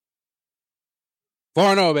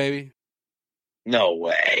 4-0, baby. No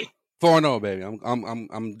way. 4-0, baby. I'm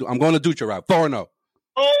going to Dutra route. 4-0.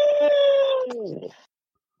 Oh,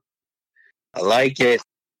 I like it.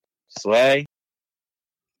 Sway.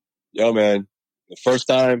 Yo, man, the first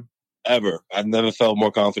time ever, I've never felt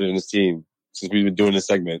more confident in this team since we've been doing this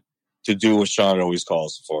segment to do what Sean always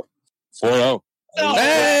calls for. 4-0.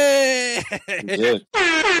 Hey!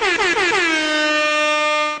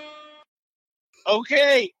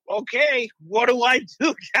 Okay. What do I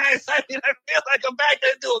do, guys? I mean, I feel like I'm back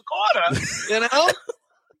into a quarter,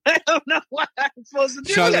 I don't know what I'm supposed to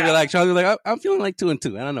do. Sean's gonna be like, I'm feeling like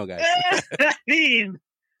 2-2. I don't know, guys. I mean,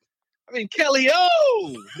 Kelly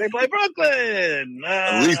O. They play Brooklyn.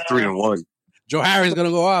 At least 3-1. Joe Harris gonna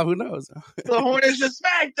go off. Who knows? The Hornets just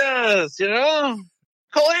smacked us.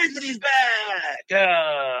 Cole Anthony's back.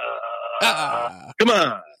 Come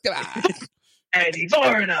on. Eddie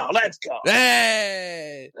 4-0. Let's go.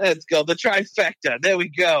 Hey, let's go. The trifecta. There we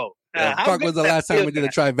go. Fuck was the last time we did a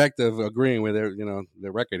trifecta of agreeing with their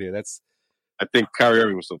record here? I think Kyrie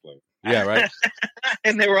Irving was still playing. Yeah, right.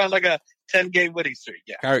 And they were on like a 10-game winning streak.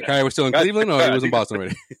 Yeah, Kyrie was still in Cleveland, or he was in Boston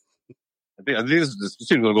already. I think this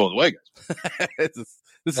team's gonna go all the way, guys.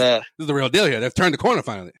 This is the real deal here. They've turned the corner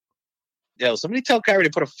finally. Yo, somebody tell Kyrie to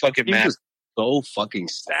put a fucking He mask. was so fucking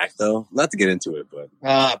stacked, though. Not to get into it, but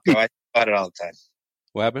Bro, I think about it all the time.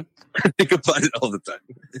 What happened? I think about it all the time.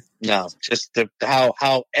 No, just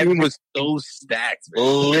how Everyone was so stacked, man.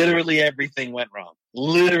 literally everything went wrong.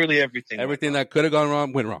 Literally everything. Everything that could have gone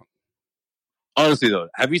wrong went wrong. Honestly, though,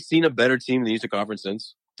 have you seen a better team in the Eastern Conference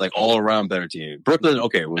since? Like all around better team. Brooklyn,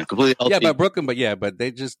 okay, we're completely healthy. Yeah, but Brooklyn, but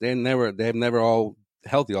they've never all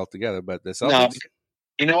healthy altogether. But the Celtics, No,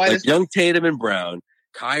 you know why? Like young Tatum and Brown,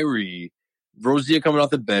 Kyrie, Rozier coming off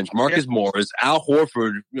the bench, Marcus Morris, Al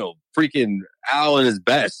Horford, freaking Al in his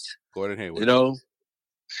best. Gordon Hayward.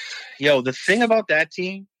 Yo, the thing about that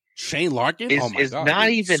team, Shane Larkin, is not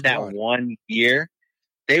even squad. That 1 year.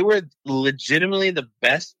 They were legitimately the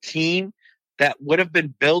best team that would have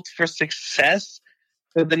been built for success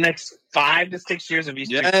for the next 5 to 6 years of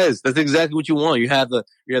Eastern. Yes, that's exactly what you want. You have the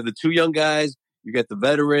 2 young guys, you got the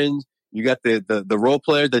veterans, you got the role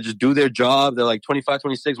players that just do their job. They're like 25,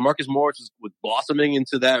 26. Marcus Morris was blossoming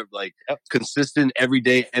into that consistent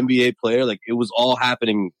everyday NBA player. Like it was all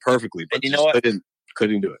happening perfectly, but you know what?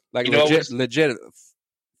 Couldn't do it. Like legit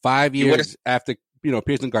 5 years after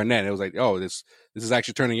Pierce and Garnett, it was like, oh, this is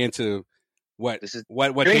actually turning into what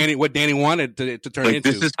Danny wanted to turn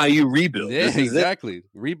into. This is how you rebuild. Yeah, exactly.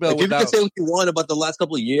 Rebuild. You can say what you want about the last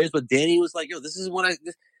couple of years, but Danny was like, yo, this is what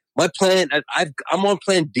my plan. I'm on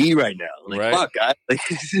plan D right now. Like, right. Fuck, guys. Like,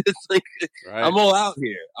 it's like right. I'm all out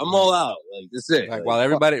here. I'm all out. Like, that's it. Like, while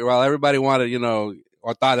everybody wanted,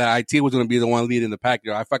 or thought that IT was going to be the one leading the pack,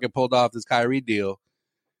 I fucking pulled off this Kyrie deal,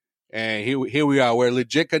 and here we are. We're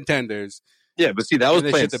legit contenders. Yeah, but see, that was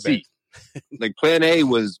plan C. Like plan A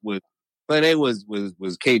was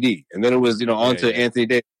KD, and then it was on to Anthony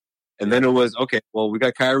Davis, and then it was okay. Well, we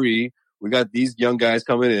got Kyrie, we got these young guys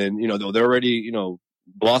coming in. They're already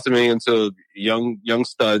blossoming into young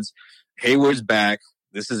studs. Hayward's back.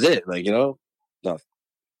 This is it. Like nothing.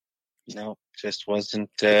 No, just wasn't.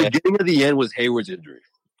 The beginning of the end was Hayward's injury.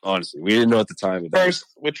 Honestly, we didn't know at the time.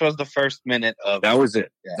 Which was the first minute of. That was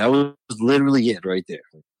it. Yeah. That was literally it right there.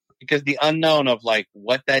 Because the unknown of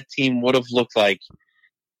what that team would have looked like,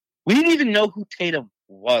 we didn't even know who Tatum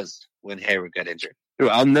was when Hayward got injured. Dude,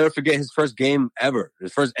 I'll never forget his first game ever.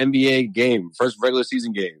 His first NBA game, first regular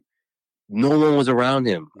season game. No one was around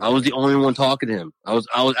him. I was the only one talking to him. I was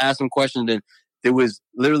asking questions, and there was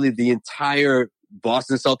literally the entire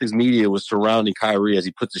Boston Celtics media was surrounding Kyrie as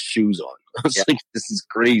he puts his shoes on. I was like, this is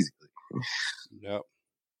crazy. Yep.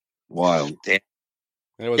 Wild. Damn.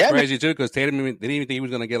 And it was crazy, too, because Tatum didn't even think he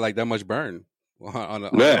was going to get that much burn on a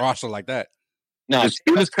roster like that. No, as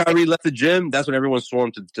soon as Kyrie left the gym, that's when everyone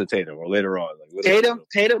swarmed to Tatum, or later on.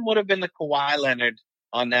 Tatum would have been the Kawhi Leonard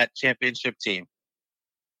on that championship team.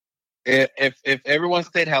 If everyone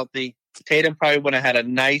stayed healthy, Tatum probably would have had a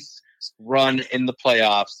nice run in the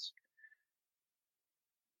playoffs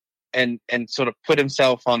and sort of put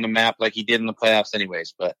himself on the map like he did in the playoffs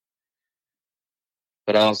anyways, but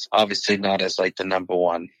obviously not as the number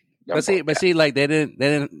one. But see, they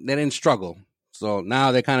didn't struggle. So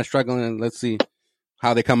now they're kind of struggling, and let's see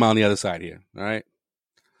how they come out on the other side here. All right.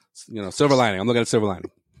 Silver lining. I'm looking at silver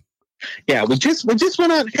lining. Yeah, we just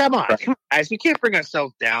went on. Come on, guys. We can't bring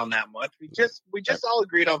ourselves down that much. We just all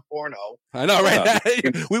agreed on 4-0. I know,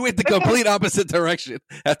 right? We went the complete opposite direction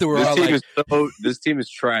after we're all this team is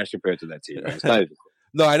trash compared to that team. Right?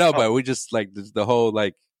 No, I know, but we just the whole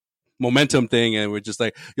momentum thing, and we're just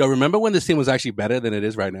yo, remember when this team was actually better than it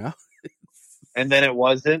is right now? And then it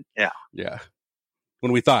wasn't. Yeah. Yeah.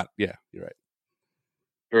 When we thought, yeah, you're right.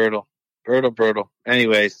 Brutal.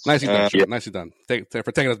 Anyways, nicely done.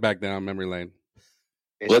 For taking us back down memory lane.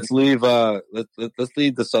 Let's leave. Let's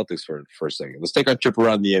leave the Celtics for a second. Let's take our trip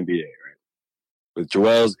around the NBA, right? With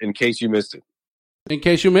Joel's In Case You Missed It. In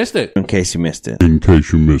case you missed it.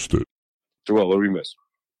 Joel, what did we miss?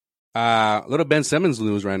 Little Ben Simmons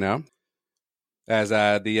news right now, as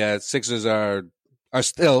the Sixers are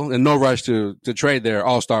still in no rush to trade their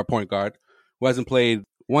all-star point guard, who hasn't played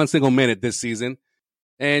one single minute this season.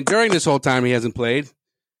 And during this whole time he hasn't played,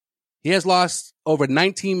 he has lost over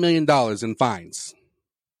 $19 million in fines.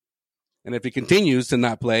 And if he continues to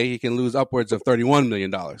not play, he can lose upwards of $31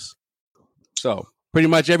 million. So pretty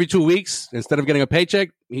much every 2 weeks, instead of getting a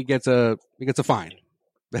paycheck, he gets a fine.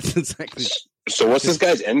 That's exactly. So what's this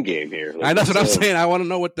guy's end game here? That's what I'm saying. I want to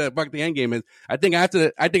know what the end game is. I think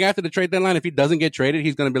after the trade deadline, if he doesn't get traded,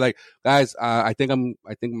 he's going to be like, guys, I think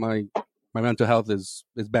my mental health is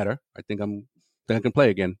better. I think I can play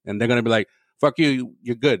again. And they're going to be like, fuck you.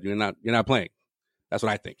 You're good. You're not playing. That's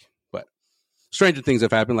what I think. But stranger things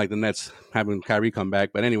have happened, like the Nets having Kyrie come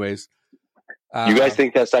back. But anyways, You guys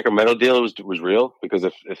think that Sacramento deal was real? Because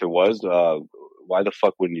if it was, why the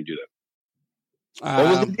fuck wouldn't you do that? What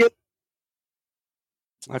was the deal?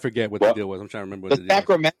 I forget what the deal was. I'm trying to remember what the deal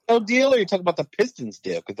Sacramento was. Deal, or you're talking about the Pistons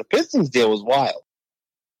deal? Because the Pistons deal was wild.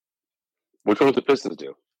 Which one was the Pistons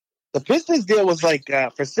deal? The Pistons deal was like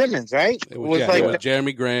for Simmons, right? It was like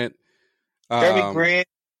Jeremy Grant. Jeremy Grant.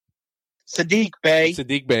 Sadiq Bey.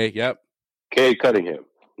 Sadiq Bey, yep. Cade Cunningham.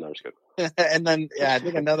 No, I'm just kidding. And then, I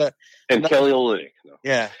think another. Kelly Olynyk. No.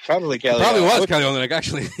 Yeah, probably Kelly. Probably was Kelly Olynyk,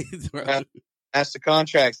 actually. That's the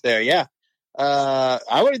contracts there, yeah.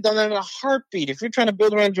 I would have done that in a heartbeat. If you're trying to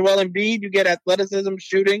build around Joel Embiid, you get athleticism,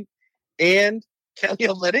 shooting, and Kelly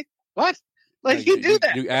Olynyk. What? Like you do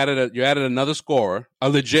that? You added another scorer, a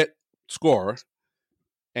legit scorer,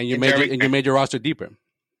 and you made your roster deeper.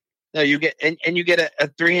 No, you get and you get a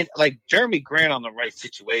 3 like Jeremy Grant on the right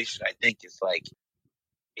situation. I think is like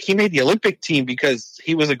he made the Olympic team because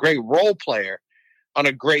he was a great role player on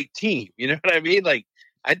a great team. You know what I mean? Like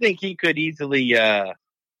I think he could easily.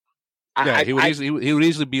 He would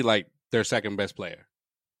easily be like their second best player.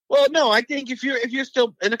 Well, no, I think if you're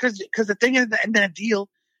still because the thing is in that deal,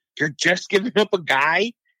 you're just giving up a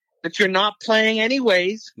guy that you're not playing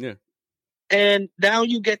anyways. Yeah. And now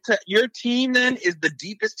you get to your team then is the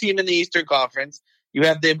deepest team in the Eastern Conference. You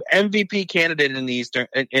have the MVP candidate in the Eastern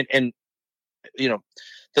and you know,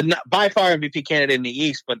 the by far MVP candidate in the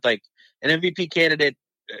East, but like an MVP candidate,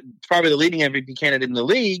 probably the leading MVP candidate in the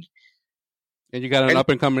league. And you got an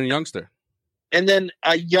up-and-coming youngster. And then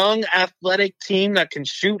a young athletic team that can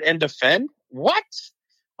shoot and defend? What?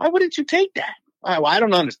 Why wouldn't you take that? I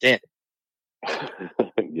don't understand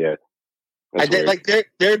it. Yeah.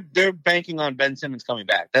 They're banking on Ben Simmons coming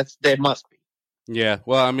back. They must be. Yeah.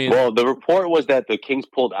 Well, I mean, the report was that the Kings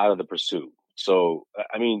pulled out of the pursuit. So,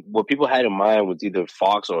 I mean, what people had in mind was either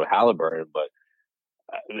Fox or Halliburton, but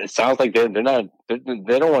it sounds like they don't want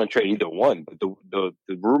to trade either one. But the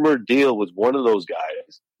rumored deal was one of those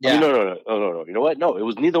guys. Yeah. I mean, no. You know what? No, it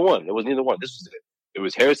was neither one. This was it. It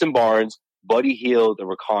was Harrison Barnes, Buddy Hield, and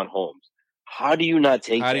Raquan Holmes. How do you not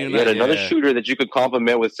take that? You had another shooter that you could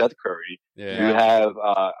complement with Seth Curry. Yeah. You have,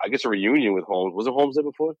 I guess, a reunion with Holmes. Was it Holmes there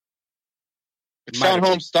before? Sean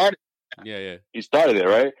Holmes started. Yeah. He started there,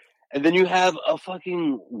 right? And then you have a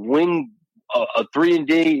fucking wing, a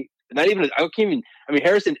 3-and-D. Not even.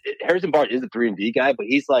 Harrison Barnes is a 3-and-D guy, but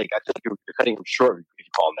he's like, I feel like you're cutting him short if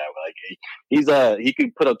you call him that. Like he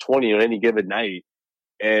could put up 20 on any given night,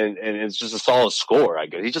 and it's just a solid score. I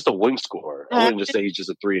guess he's just a wing scorer. I wouldn't just say he's just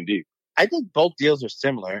a 3-and-D. I think both deals are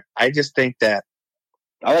similar. I just think that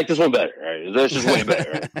I like this one better. Right? This is way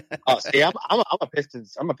better. Right? See, I'm a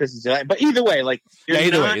Pistons guy, but either way, like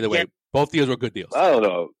either way, both deals were good deals. I don't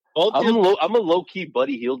know. I'm a low key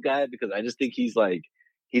Buddy Hield guy because I just think he's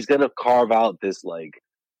gonna carve out this like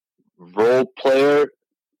role player,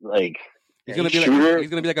 like he's gonna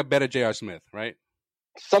be like a better J.R. Smith, right?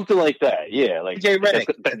 Something like that, yeah. Like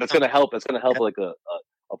that's gonna help. That's gonna help like a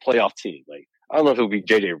playoff team. Like I don't know if it'll be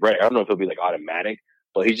JJ Redick. I don't know if it'll be like automatic,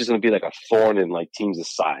 but he's just gonna be like a thorn in like teams'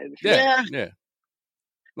 side. Yeah.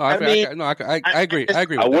 No, I agree. I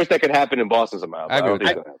agree. I wish that could happen in Boston somehow.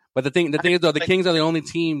 But the thing is, though, the Kings are the only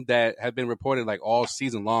team that have been reported like all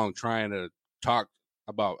season long trying to talk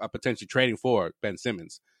about potentially trading for Ben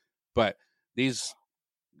Simmons. But these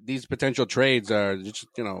potential trades are just,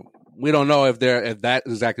 we don't know if that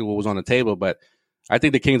exactly what was on the table. But I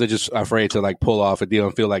think the Kings are just afraid to like pull off a deal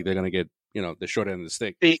and feel like they're going to get the short end of the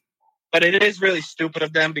stick. But it is really stupid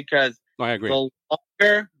of them because I agree. The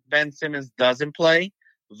longer Ben Simmons doesn't play,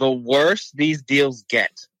 the worse these deals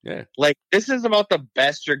get. Yeah. Like, this is about the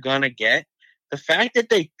best you're going to get. The fact that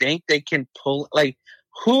they think they can pull,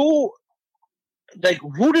 who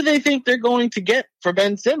do they think they're going to get for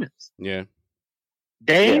Ben Simmons? Yeah.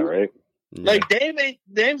 Dame? Yeah, right. Like,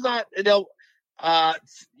 Dame's not,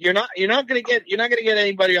 you're not going to get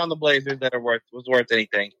anybody on the Blazers that was worth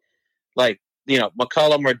anything. Like,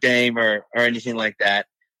 McCollum or Dame or anything like that.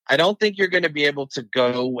 I don't think you're going to be able to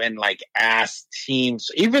go and ask teams,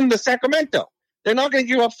 even the Sacramento. They're not going to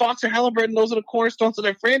give up Fox or Halliburton. Those are the cornerstones of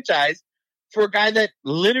their franchise for a guy that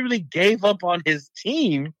literally gave up on his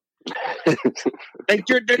team. They're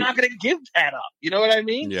not going to give that up. You know what I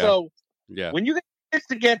mean? Yeah. So yeah. When you get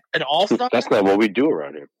to get an all-star, that's not what we do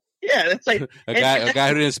around here. Yeah, that's like a guy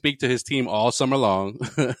who didn't speak to his team all summer long.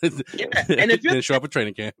 Yeah. And if you didn't show up at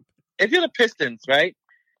training camp. If you're the Pistons, right?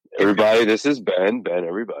 Everybody, this is Ben,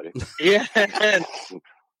 everybody. Yeah.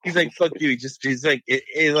 He's like, fuck you. He's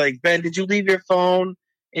like, Ben, did you leave your phone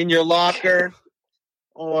in your locker?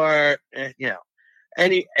 Or,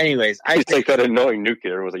 anyways. I think that annoying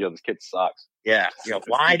nuclear was like, yo, this kid sucks. Yeah.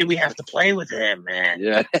 Why do we have to play with him, man?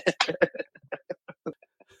 Yeah.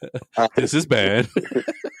 This is bad.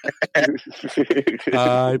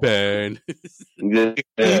 I bad.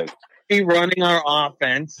 He running our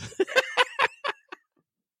offense.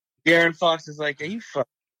 Darren Fox is like, are you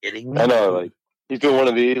fucking kidding me? I know, like, he's doing one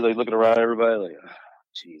of these, like, looking around everybody, like,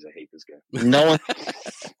 jeez, I hate this guy. No one.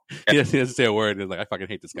 He doesn't say a word. He's like, I fucking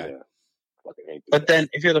hate this guy. Yeah. Fucking hate this But guy. then,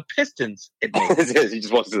 if you're the Pistons, it makes He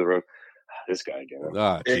just walks through the room. This guy again.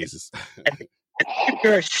 Oh, Jesus. if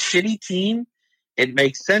you're a shitty team, it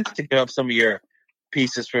makes sense to give up some of your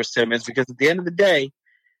pieces for Simmons because at the end of the day,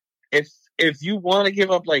 if you want to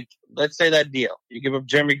give up, like, let's say that deal, you give up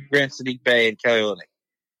Jeremy Grant, Sadiq Bey, and Kelly Olynyk,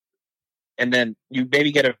 and then you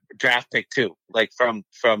maybe get a draft pick too, like from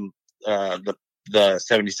the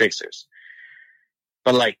 76ers.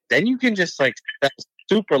 But like then you can just like that's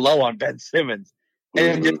super low on Ben Simmons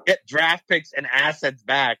and just get draft picks and assets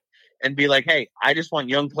back and be like, hey, I just want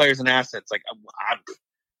young players and assets. Like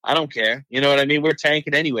I don't care. You know what I mean? We're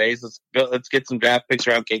tanking anyways. Let's get some draft picks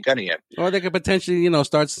around Kate Cunningham. Or they could potentially,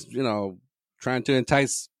 start, trying to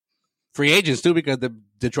entice free agents too, because the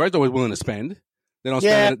Detroit's always willing to spend. They don't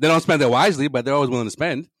spend it wisely, but they're always willing to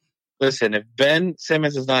spend. Listen, if Ben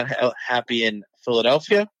Simmons is not happy in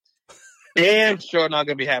Philadelphia, damn sure not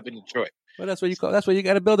going to be happy in Detroit. Well, that's what you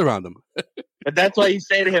got to build around them. But that's why you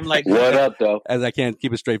say to him, like, what up, though? As I can't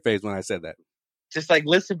keep a straight face when I said that. Just like,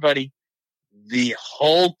 listen, buddy, the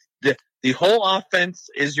whole offense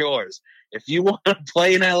is yours. If you want to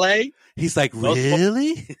play in LA, he's like,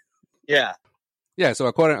 really? Yeah. Yeah, so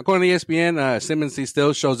according to ESPN, Simmons, he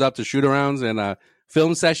still shows up to shoot-arounds and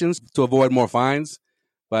film sessions to avoid more fines.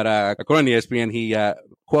 But according to ESPN, he,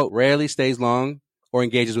 quote, rarely stays long or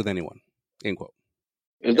engages with anyone, end quote.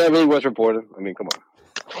 Is that really what's reported? I mean, come on.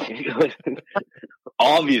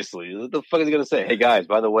 Obviously. What the fuck is he going to say? Hey, guys,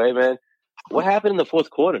 by the way, man, what happened in the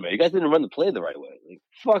fourth quarter, man? You guys didn't run the play the right way. Like,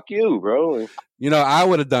 fuck you, bro. Like, I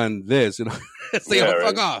would have done this. Say,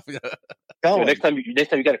 fuck off. Next time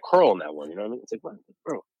you got a curl on that one. You know what I mean? It's like, what,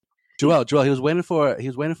 bro? Joel, he was waiting for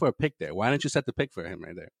a pick there. Why didn't you set the pick for him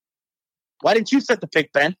right there? Why didn't you set the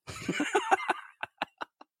pick, Ben?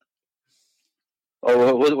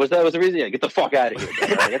 Oh, was that the reason? Yeah, get the fuck out of here.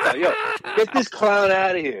 Get this clown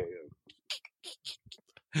out of here.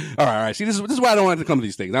 All right. See, this is why I don't want to come to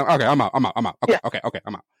these things. Okay, I'm out. Okay, I'm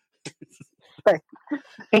out.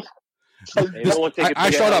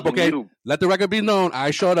 I showed up, okay? Let the record be known.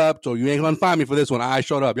 I showed up, so you ain't gonna find me for this one. I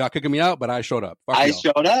showed up. Y'all kicking me out, but I showed up. Fuck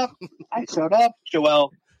y'all. Showed up.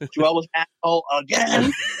 Joel was asshole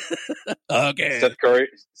again. Okay. Seth Curry,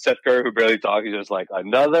 who barely talks, he's just like,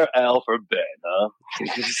 another L for Ben, huh?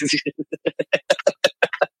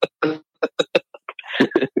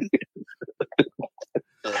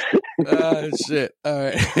 Shit. All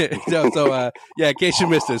right. In case you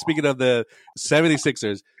missed it, speaking of the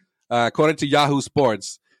 76ers, according to Yahoo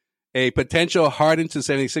Sports, a potential Harden to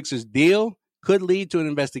 76ers deal could lead to an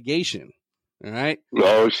investigation. All right?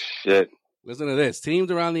 Oh, shit. Listen to this. Teams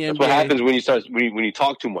around the NBA. That's what happens when you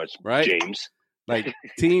talk too much, right, James? Like,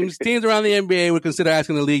 teams around the NBA would consider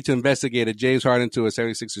asking the league to investigate a James Harden to a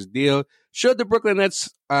 76ers deal should the Brooklyn Nets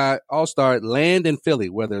All-Star land in Philly,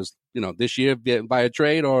 whether it's, this year by a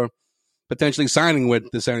trade or potentially signing with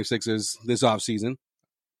the 76ers this offseason.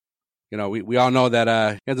 We all know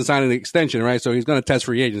that he hasn't signed an extension, right? So he's going to test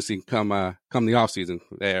free agency come the offseason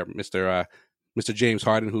there, Mr. James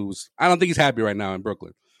Harden, I don't think he's happy right now in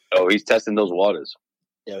Brooklyn. Oh, he's testing those waters.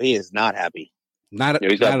 Yeah, he is not happy.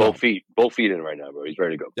 He's got both feet in right now, bro. He's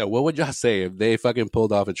ready to go. Yeah, what would y'all say if they fucking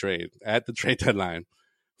pulled off a trade at the trade deadline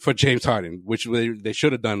for James Harden, which they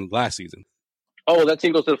should have done last season? Oh, well, that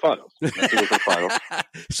team goes to the finals.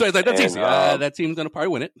 So it's like, that's easy. That team's going to probably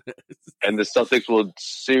win it. And the Celtics will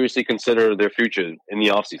seriously consider their future in the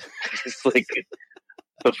offseason. It's like,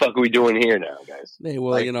 what the fuck are we doing here now, guys? They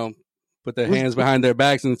will, put their hands behind their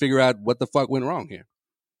backs and figure out what the fuck went wrong here.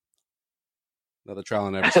 Another trial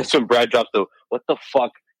and error. That's when Brad drops the, what the fuck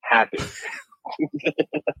happened?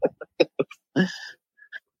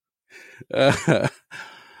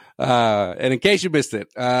 And in case you missed it,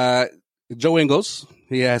 Joe Ingles,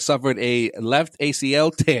 he has suffered a left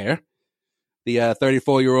ACL tear. The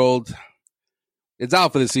 34-year-old is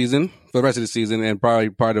out for the rest of the season, and probably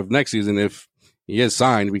part of next season if he is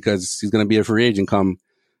signed, because he's going to be a free agent come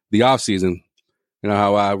the offseason. You know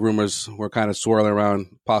how rumors were kind of swirling around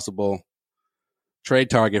possible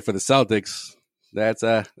trade target for the Celtics. That's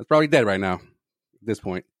probably dead right now at this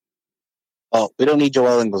point. Oh, we don't need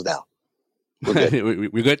Joel Ingles now. We're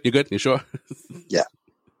good. We good? You good? You sure? Yeah.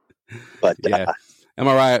 But yeah,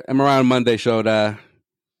 MRI on Monday showed that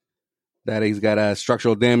he's got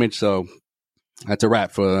structural damage, so that's a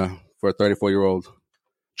wrap for a 34-year-old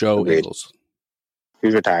Joe Ingles.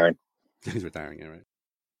 He's retiring. He's retiring, yeah, right.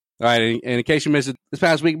 All right, and in case you missed it, this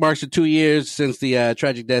past week marks the 2 years since the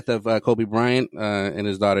tragic death of Kobe Bryant and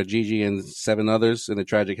his daughter Gigi and 7 others in a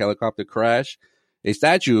tragic helicopter crash. A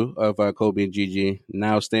statue of Kobe and Gigi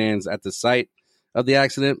now stands at the site of the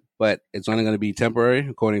accident, but it's only going to be temporary,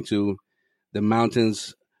 according to the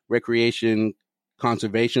Mountains Recreation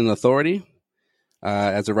Conservation Authority.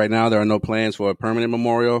 As of right now, there are no plans for a permanent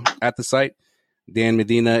memorial at the site. Dan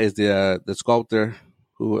Medina is the sculptor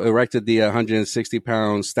who erected the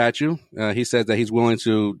 160-pound statue. He says that he's willing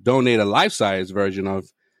to donate a life-size version of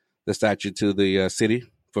the statue to the city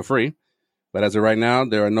for free. But as of right now,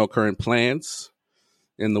 there are no current plans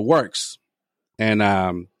in the works.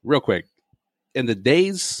 And real quick, in the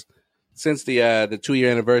days since the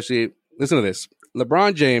 2-year anniversary, listen to this.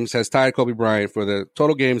 LeBron James has tied Kobe Bryant for the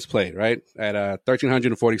total games played, right, at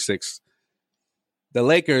 1,346. The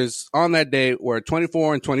Lakers on that day were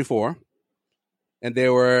 24-24. And they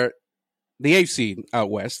were the 8th seed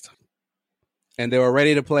out west. And they were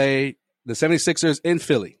ready to play the 76ers in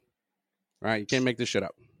Philly. Right? You can't make this shit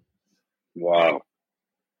up. Wow.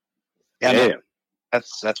 Yeah, no,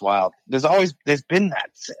 that's wild. There's been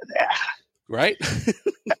that. Right?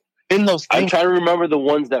 In those I'm things. trying to remember the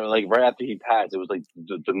ones that were like right after he passed. It was like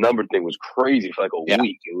the number thing was crazy for like a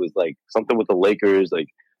week. It was like something with the Lakers, like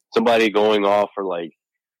somebody going off for like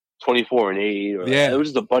 24-8. Or yeah, it was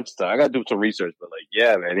just a bunch of stuff. I got to do some research, but like,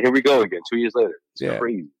 yeah, man, here we go again. 2 years later, it's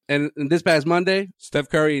crazy. And this past Monday, Steph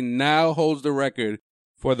Curry now holds the record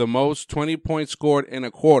for the most 20 points scored in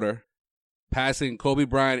a quarter, passing Kobe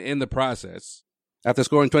Bryant in the process after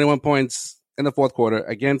scoring 21 points in the fourth quarter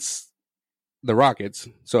against the Rockets.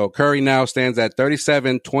 So Curry now stands at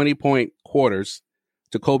 37 20-point quarters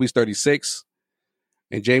to Kobe's 36,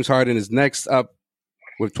 and James Harden is next up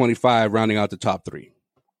with 25, rounding out the top 3.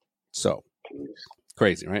 So,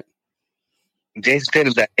 crazy, right? Jason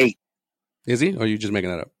Tatum's at 8. Is he? Or are you just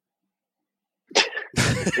making that up?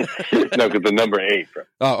 No, because the number 8, bro.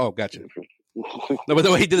 Oh, gotcha. No, but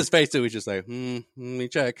the way he did his face, too, he's just like, let me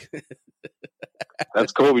check.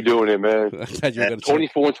 That's Kobe doing it, man.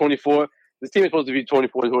 24-24. This team is supposed to be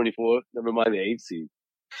 24-24. Never mind the 8th seed.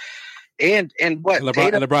 And what?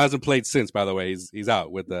 LeBron hasn't played since, by the way. He's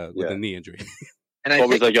out with the knee injury. And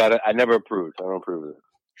Kobe's like, I never approved. I don't approve of it.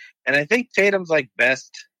 And I think Tatum's like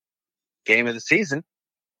best game of the season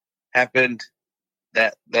happened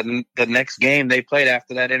that the next game they played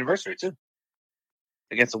after that anniversary too,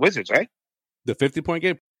 against the Wizards, right? The 50-point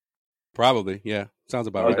game, probably. Yeah, sounds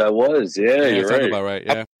about right. That was you're sounds right. about right.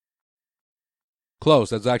 Yeah,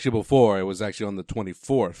 close. That's actually before. It was actually on the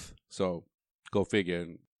 24th. So go figure.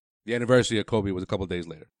 And the anniversary of Kobe was a couple of days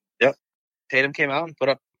later. Yep. Tatum came out and put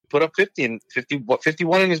up 50 and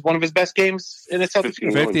 51 is one of his best games in a Celtics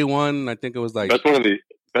game. 51, I think it was like best one of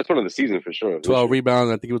the season for sure. 12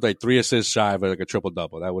 rebounds. I think it was like 3 assists shy of like a triple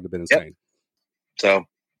double. That would have been insane. Yep. So,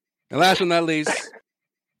 and last but not least,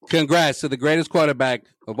 congrats to the greatest quarterback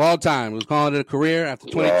of all time, who's calling it a career after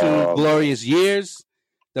 22 glorious years.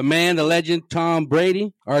 The man, the legend, Tom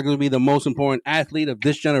Brady, arguably the most important athlete of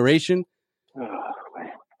this generation.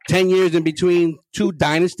 10 years in between 2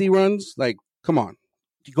 dynasty runs. Like, come on.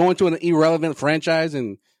 Going to an irrelevant franchise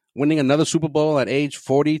and winning another Super Bowl at age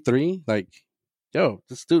 43. Like, yo,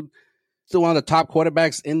 this dude still one of the top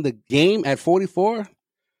quarterbacks in the game at 44.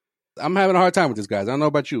 I'm having a hard time with this, guys. I don't know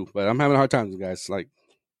about you, but I'm having a hard time with this, guys. Like,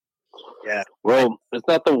 yeah. Well, it's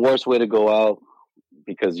not the worst way to go out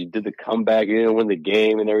because you did the comeback, you didn't win the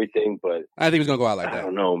game and everything, but I think he's going to go out like that. I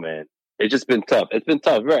don't know, man. It's just been tough. It's been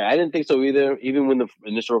tough. Right. I didn't think so either. Even when the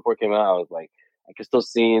initial report came out, I was like, I can still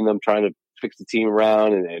see them trying to fix the team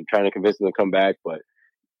around and trying to convince them to come back. But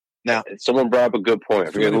now someone brought up a good point.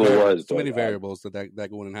 I forget who it was. Too many variables that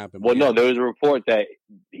wouldn't happen. Well, no, there was a report that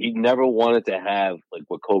he never wanted to have like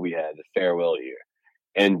what Kobe had, the farewell year.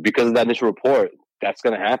 And because of that initial report, that's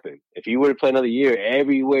going to happen. If he were to play another year,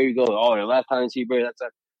 everywhere you go, your last time in Seabury, that's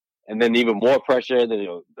it. And then even more pressure,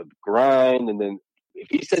 then the grind, and then if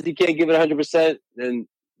he says he can't give it 100%, then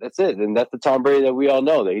that's it. Then that's the Tom Brady that we all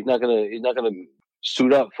know that he's not gonna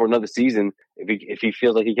suit up for another season if he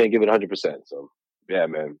feels like he can't give it 100%. So yeah,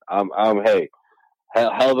 man, I'm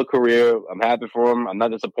hell of a career. I'm happy for him. I'm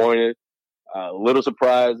not disappointed. A little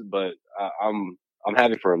surprised, but I'm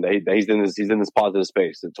happy for him that he's in this positive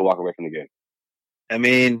space to walk away from the game. I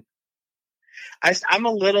mean, I'm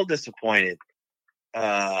a little disappointed.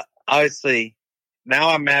 Obviously,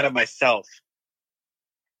 now I'm mad at myself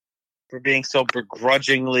for being so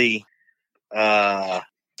begrudgingly, that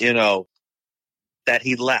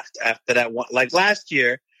he left after that one. Like last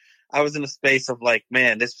year, I was in a space of like,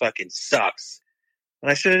 man, this fucking sucks.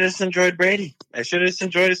 And I should have just enjoyed Brady. I should have just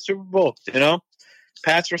enjoyed the Super Bowl,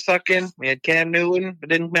 Pats were sucking. We had Cam Newton,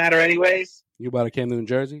 but it didn't matter anyways. You bought a Cam Newton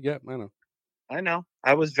jersey? Yep, I know. I know.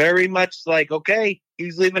 I was very much like, okay,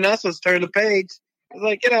 he's leaving us. Let's turn the page. I was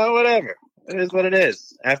like, whatever. It is what it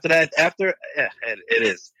is. It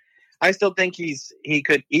is. I still think he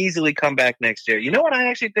could easily come back next year. You know what I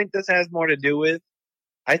actually think this has more to do with?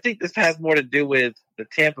 I think this has more to do with the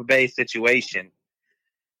Tampa Bay situation,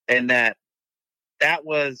 and that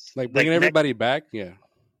was like bringing everybody back. Yeah,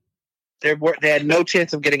 they had no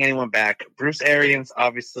chance of getting anyone back. Bruce Arians,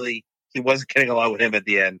 obviously, he wasn't getting along with him at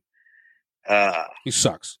the end. He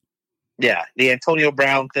sucks. Yeah, the Antonio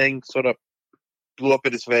Brown thing sort of blew up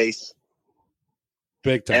in his face,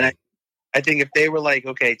 big time. And I think if they were like,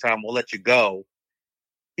 okay, Tom, we'll let you go,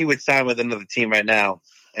 he would sign with another team right now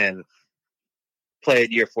and play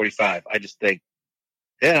at year 45. I just think,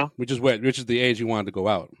 which is the age he wanted to go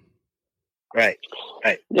out. Right.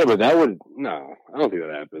 Yeah, but I don't think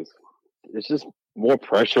that happens. It's just more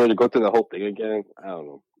pressure to go through the whole thing again. I don't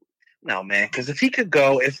know. No, man, because if he could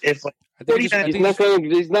go, if like, he's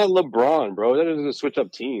not LeBron, bro. That isn't a switch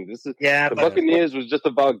up team. The Buccaneers was just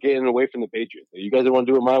about getting away from the Patriots. You guys don't want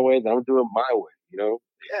to do it my way, then I'm doing it my way. Yeah,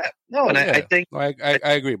 no, and I think I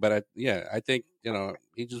agree, but I think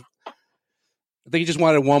he just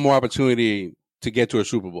wanted one more opportunity to get to a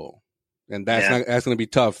Super Bowl, and that's going to be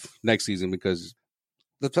tough next season because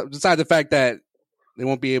besides the fact that they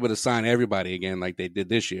won't be able to sign everybody again like they did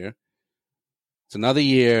this year, it's another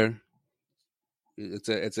year.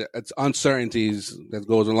 It's uncertainties that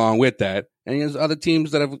goes along with that, and there's other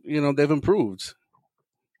teams that have they've improved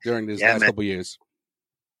during this last couple of years.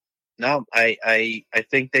 No, I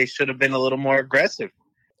think they should have been a little more aggressive.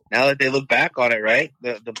 Now that they look back on it, right?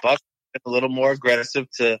 The Bucs been a little more aggressive.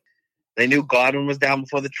 They knew Godwin was down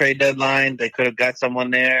before the trade deadline. They could have got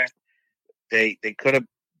someone there. They could have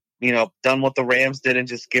done what the Rams did and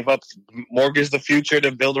just mortgage the future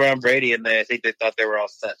to build around Brady. And I think they thought they were all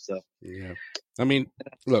set. So yeah. I mean,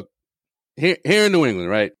 look, here in New England,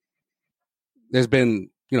 right? There's been,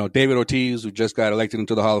 David Ortiz, who just got elected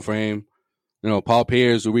into the Hall of Fame. Paul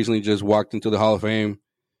Pierce, who recently just walked into the Hall of Fame.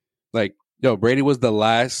 Like, Brady was the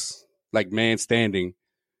last, man standing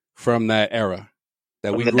from that era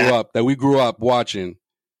that we grew up watching.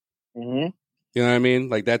 Mm-hmm. You know what I mean?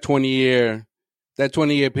 Like that 20-year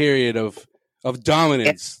period of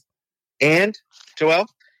dominance. And Joel,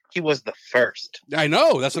 he was the first. I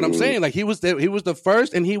know. That's what I'm saying. Like he was the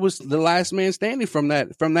first, and he was the last man standing from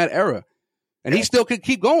that era, and he still could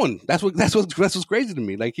keep going. That's what's crazy to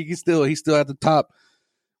me. Like he's still at the top,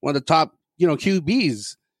 one of the top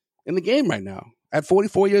QBs in the game right now at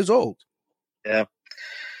 44 years old. Yeah.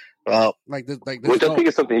 Well, which I think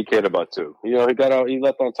is something he cared about too. He got out. He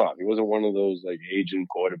left on top. He wasn't one of those aging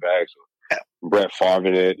quarterbacks. Brett Favre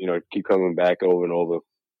in it, keep coming back over and over.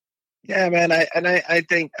 Yeah, man. I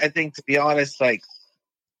think to be honest, I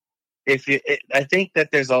think that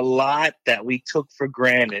there's a lot that we took for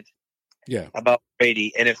granted. Yeah. About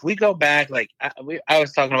Brady, and if we go back, I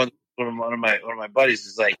was talking about one of my buddies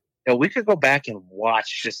is we could go back and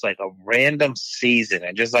watch just a random season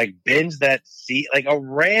and just binge that a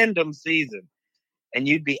random season, and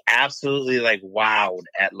you'd be absolutely wowed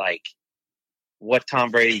at what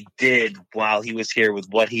Tom Brady did while he was here with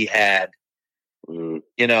what he had,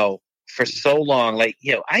 for so long. I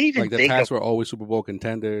even the think Pats were always Super Bowl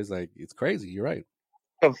contenders. It's crazy. You're right.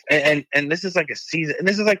 And this is a season, and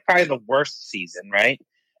this is probably the worst season, right?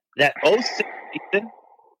 That 06 season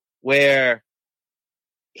where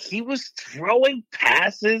he was throwing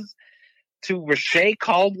passes to Rashay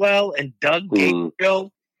Caldwell and Doug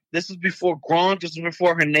Gabriel. This was before Gronk. This was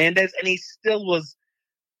before Hernandez, and he still was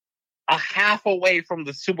a half away from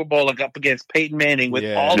the Super Bowl up against Peyton Manning with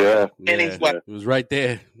all the Manning's weapons. It was right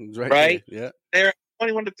there. It was right there. Yeah. They're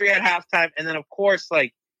 21-3 at halftime, and then of course,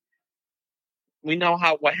 we know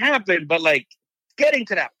what happened, but getting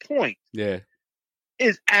to that point,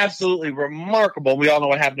 is absolutely remarkable. We all know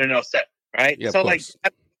what happened in 07, right? Yeah, so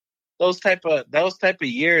those type of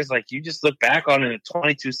years, you just look back on in a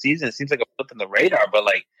 22 season, it seems like a flip in the radar,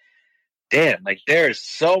 but damn, there's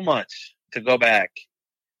so much to go back.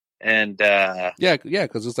 And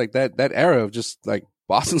because it's that era of just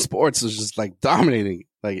Boston sports is just dominating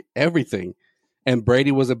everything, and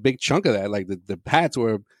Brady was a big chunk of that. The Pats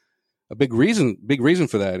were a big reason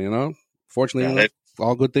for that. Fortunately,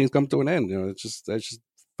 all good things come to an end. That's just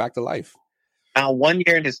fact of life. Now, 1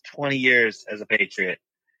 year in his 20 years as a Patriot,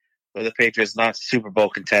 were the Patriots not Super Bowl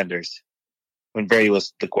contenders when Brady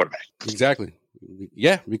was the quarterback? Exactly.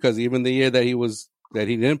 Yeah, because even the year that he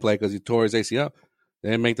didn't play because he tore his ACL, they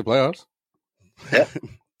didn't make the playoffs. Yeah.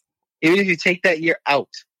 Even if you take that year out,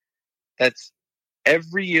 that's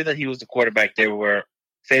every year that he was the quarterback, they were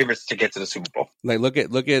favorites to get to the Super Bowl. Like look at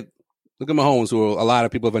Mahomes, who a lot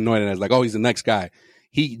of people have anointed as like, oh, he's the next guy.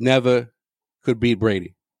 He never could beat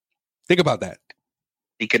Brady. Think about that.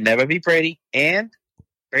 He could never beat Brady. And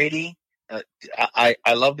Brady, I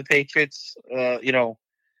love the Patriots,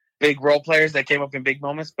 big role players that came up in big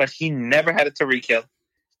moments, but he never had a Tyreek Hill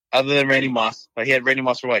other than Randy Moss. But he had Randy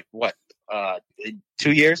Moss for like,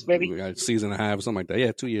 2 years maybe? We got a season and a half or something like that.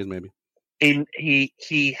 Yeah, 2 years maybe. He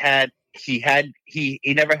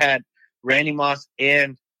never had Randy Moss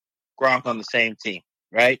and Gronk on the same team,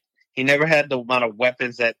 right? He never had the amount of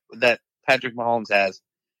weapons that Patrick Mahomes has.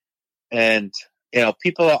 And,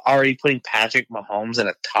 people are already putting Patrick Mahomes in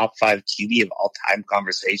a top 5 QB of all time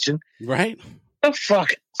conversation. Right? Get the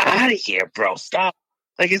fuck out of here, bro. Stop.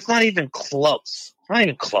 Like, it's not even close. Not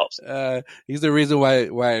even close. He's the reason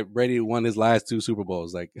why Brady won his last 2 Super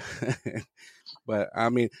Bowls. Like, but I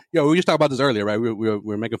mean, we just talked about this earlier, right? We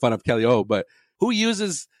were making fun of Kelly O, but who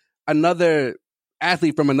uses another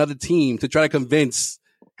athlete from another team to try to convince,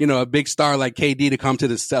 a big star like KD to come to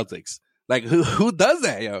the Celtics? Like, who does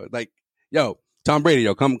that, yo? Like, Tom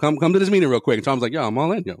Brady, come to this meeting real quick. And Tom's like, I'm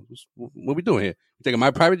all in, what we doing here? We taking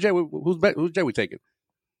my private jet? Whose jet we taking?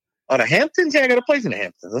 Oh, the Hamptons? Yeah, I got a place in the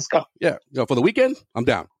Hamptons. Let's go. Yeah, for the weekend, I'm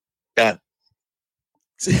down. Done.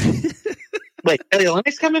 Wait, Kelly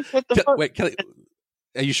Olynyk's coming? What the fuck? Wait, Kelly,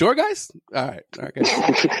 are you sure, guys? All right. All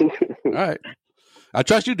right. I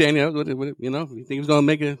trust you, Daniel. You think he's gonna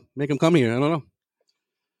make him come here? I don't know.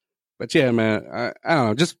 But yeah, man, I don't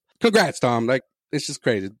know. Just congrats, Tom. Like, it's just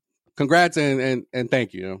crazy. Congrats and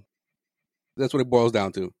thank you. That's what it boils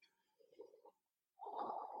down to.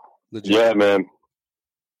 Legit. Yeah, man.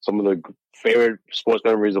 Some of the favorite sports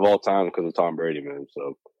memories of all time because of Tom Brady, man.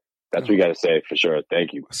 So that's what you got to say for sure.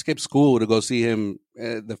 Thank you. I skipped school to go see him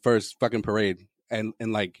at the first fucking parade and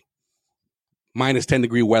like minus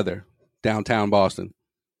 10-degree weather downtown Boston.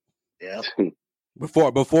 Yeah.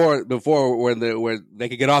 Before where they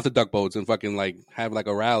could get off the duck boats and fucking like have like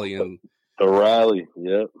a rally and the rally.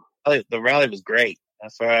 Yep. Oh, the rally was great.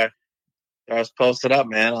 That's why I was posted up,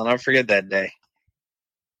 man. I'll never forget that day.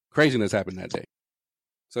 Craziness happened that day.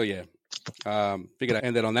 So yeah, figured I'd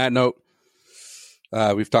end it on that note.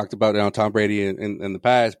 We've talked about Tom Brady in the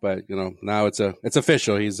past, but now it's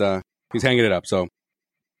official. He's hanging it up. So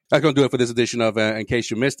that's gonna do it for this edition of In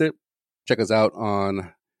Case You Missed It. Check us out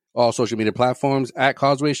on all social media platforms at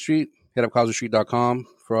Causeway Street. Hit up causewaystreet.com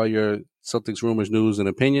for all your Celtics rumors, news, and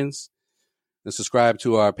opinions. And subscribe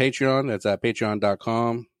to our Patreon. That's at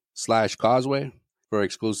patreon.com/Causeway for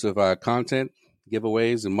exclusive content,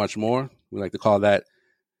 giveaways, and much more. We like to call that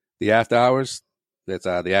the After Hours. That's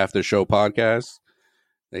the After Show podcast,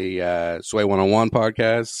 the Sway 101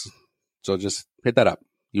 podcast. So just hit that up.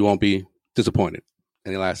 You won't be disappointed.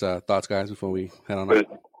 Any last thoughts, guys, before we head on up?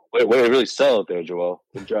 Wait, really sell it there, Joel.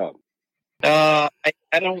 Good job. I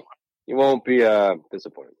don't. You won't be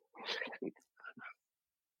disappointed.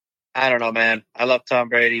 I don't know, man. I love Tom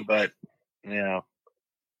Brady, but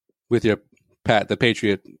with your Pat the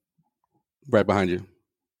Patriot right behind you.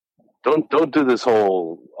 Don't do this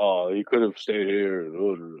whole. Oh, you could have stayed here.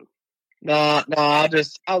 No.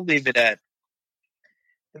 I'll leave it at.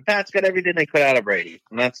 The Pats got everything they could out of Brady,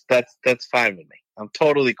 and that's fine with me. I'm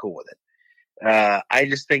totally cool with it. I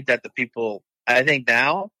just think that the people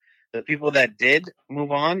that did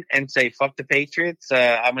move on and say fuck the Patriots,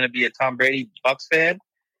 I'm going to be a Tom Brady Bucs fan.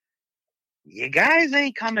 You guys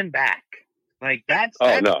ain't coming back. Like that's.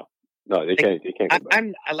 No, they can't. They can't.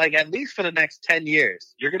 I'm like, at least for the next 10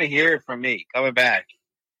 years, you're gonna hear it from me coming back,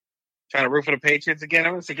 trying to root for the Patriots again.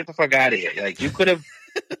 I'm gonna say, get the fuck out of here. Like you could have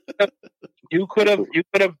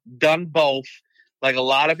done both. Like a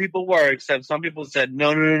lot of people were, except some people said,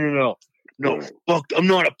 no, fuck. I'm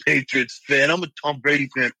not a Patriots fan. I'm a Tom Brady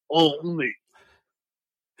fan only.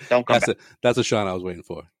 Don't come back. That's a shot I was waiting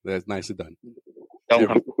for. That's nicely done.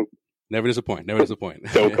 Never disappoint.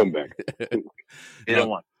 Don't come back. You don't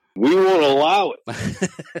want. We won't allow it.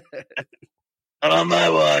 Not on my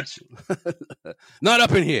watch. Not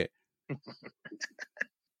up in here.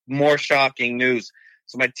 More shocking news.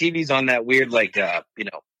 So my TV's on that weird,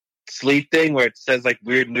 sleep thing where it says like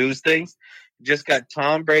weird news things. Just got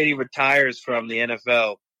Tom Brady retires from the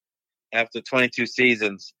NFL after 22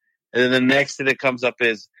 seasons. And then the next thing that comes up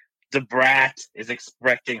is the brat is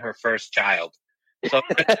expecting her first child. So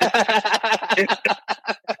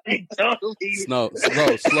totally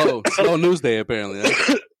slow news day apparently.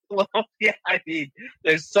 Yeah, I mean,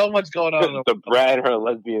 there's so much going on. The brat and her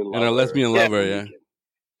lesbian lover. And her lesbian lover,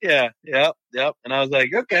 yeah. Yep. And I was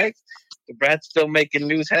like, okay, the brat's still making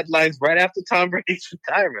news headlines right after Tom Brady's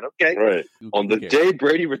retirement. Okay, right on the day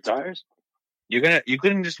Brady retires. You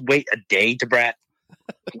couldn't just wait a day to brat.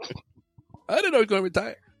 I didn't know he was going to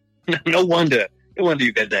retire. No wonder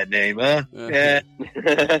you got that name, huh? Yeah.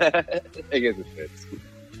 I guess it fits.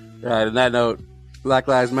 All right, on that note, Black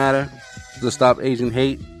Lives Matter. Let's stop Asian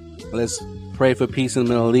hate. Let's pray for peace in the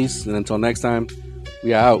Middle East. And until next time,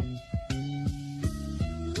 we are out.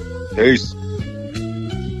 Peace.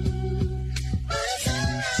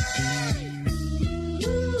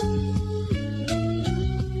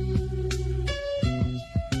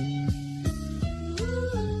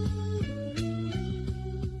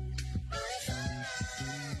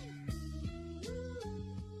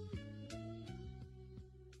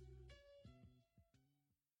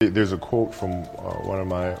 There's a quote from one of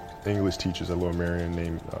my English teachers at Lower Merion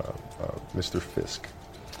named Mr. Fisk.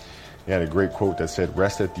 He had a great quote that said,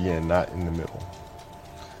 "Rest at the end, not in the middle."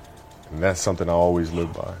 And that's something I always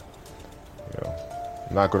live by. You know,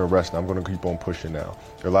 I'm not going to rest. I'm going to keep on pushing now.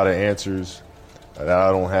 There are a lot of answers that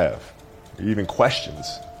I don't have, even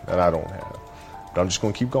questions that I don't have. But I'm just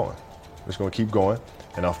going to keep going. I'm just going to keep going,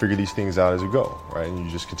 and I'll figure these things out as we go, right? And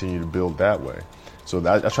you just continue to build that way. So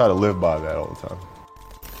I try to live by that all the time.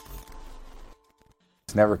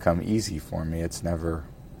 It's never come easy for me. I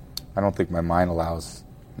don't think my mind allows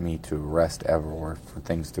me to rest ever or for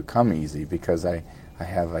things to come easy because I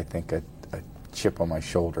have, I think, a chip on my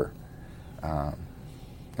shoulder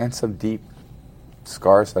and some deep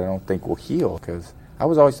scars that I don't think will heal because I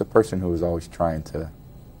was always the person who was always trying to,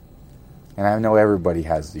 and I know everybody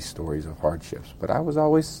has these stories of hardships, but I was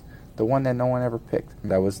always the one that no one ever picked.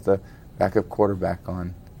 That was the backup quarterback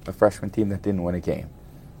on a freshman team that didn't win a game.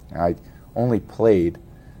 I only played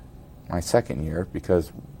my second year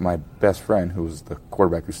because my best friend, who was the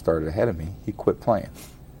quarterback who started ahead of me, he quit playing.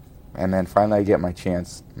 And then finally I get my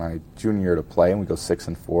chance my junior year to play, and we go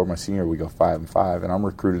 6-4. My senior year we go 5-5, and I'm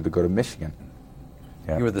recruited to go to Michigan.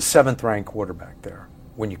 Yep. You were the 7th-ranked quarterback there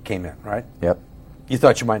when you came in, right? Yep. You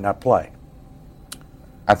thought you might not play.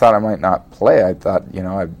 I thought I might not play. I thought,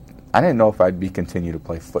 I didn't know if I'd continue to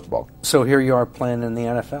play football. So here you are playing in the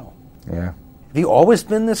NFL. Yeah. Have you always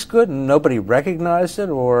been this good and nobody recognized it,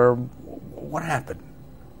 or what happened?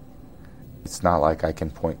 It's not like I can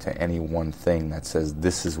point to any one thing that says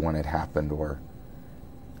this is when it happened, or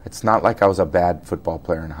it's not like I was a bad football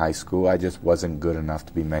player in high school. I just wasn't good enough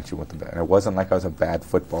to be mentioned with the bad. It wasn't like I was a bad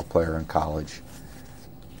football player in college.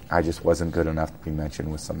 I just wasn't good enough to be mentioned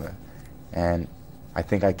with some of that. And I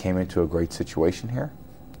think I came into a great situation here.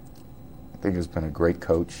 I think there's been a great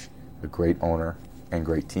coach, a great owner, and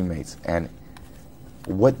great teammates. And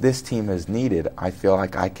what this team has needed, I feel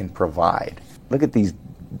like I can provide. Look at these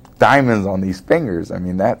diamonds on these fingers. I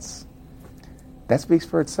mean, that speaks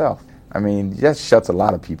for itself. I mean, it just shuts a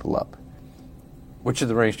lot of people up. Which of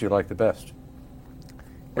the rings do you like the best?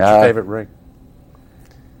 What's your favorite ring?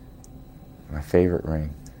 My favorite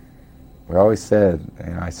ring. We always said,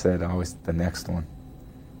 I said always the next one.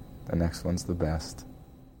 The next one's the best.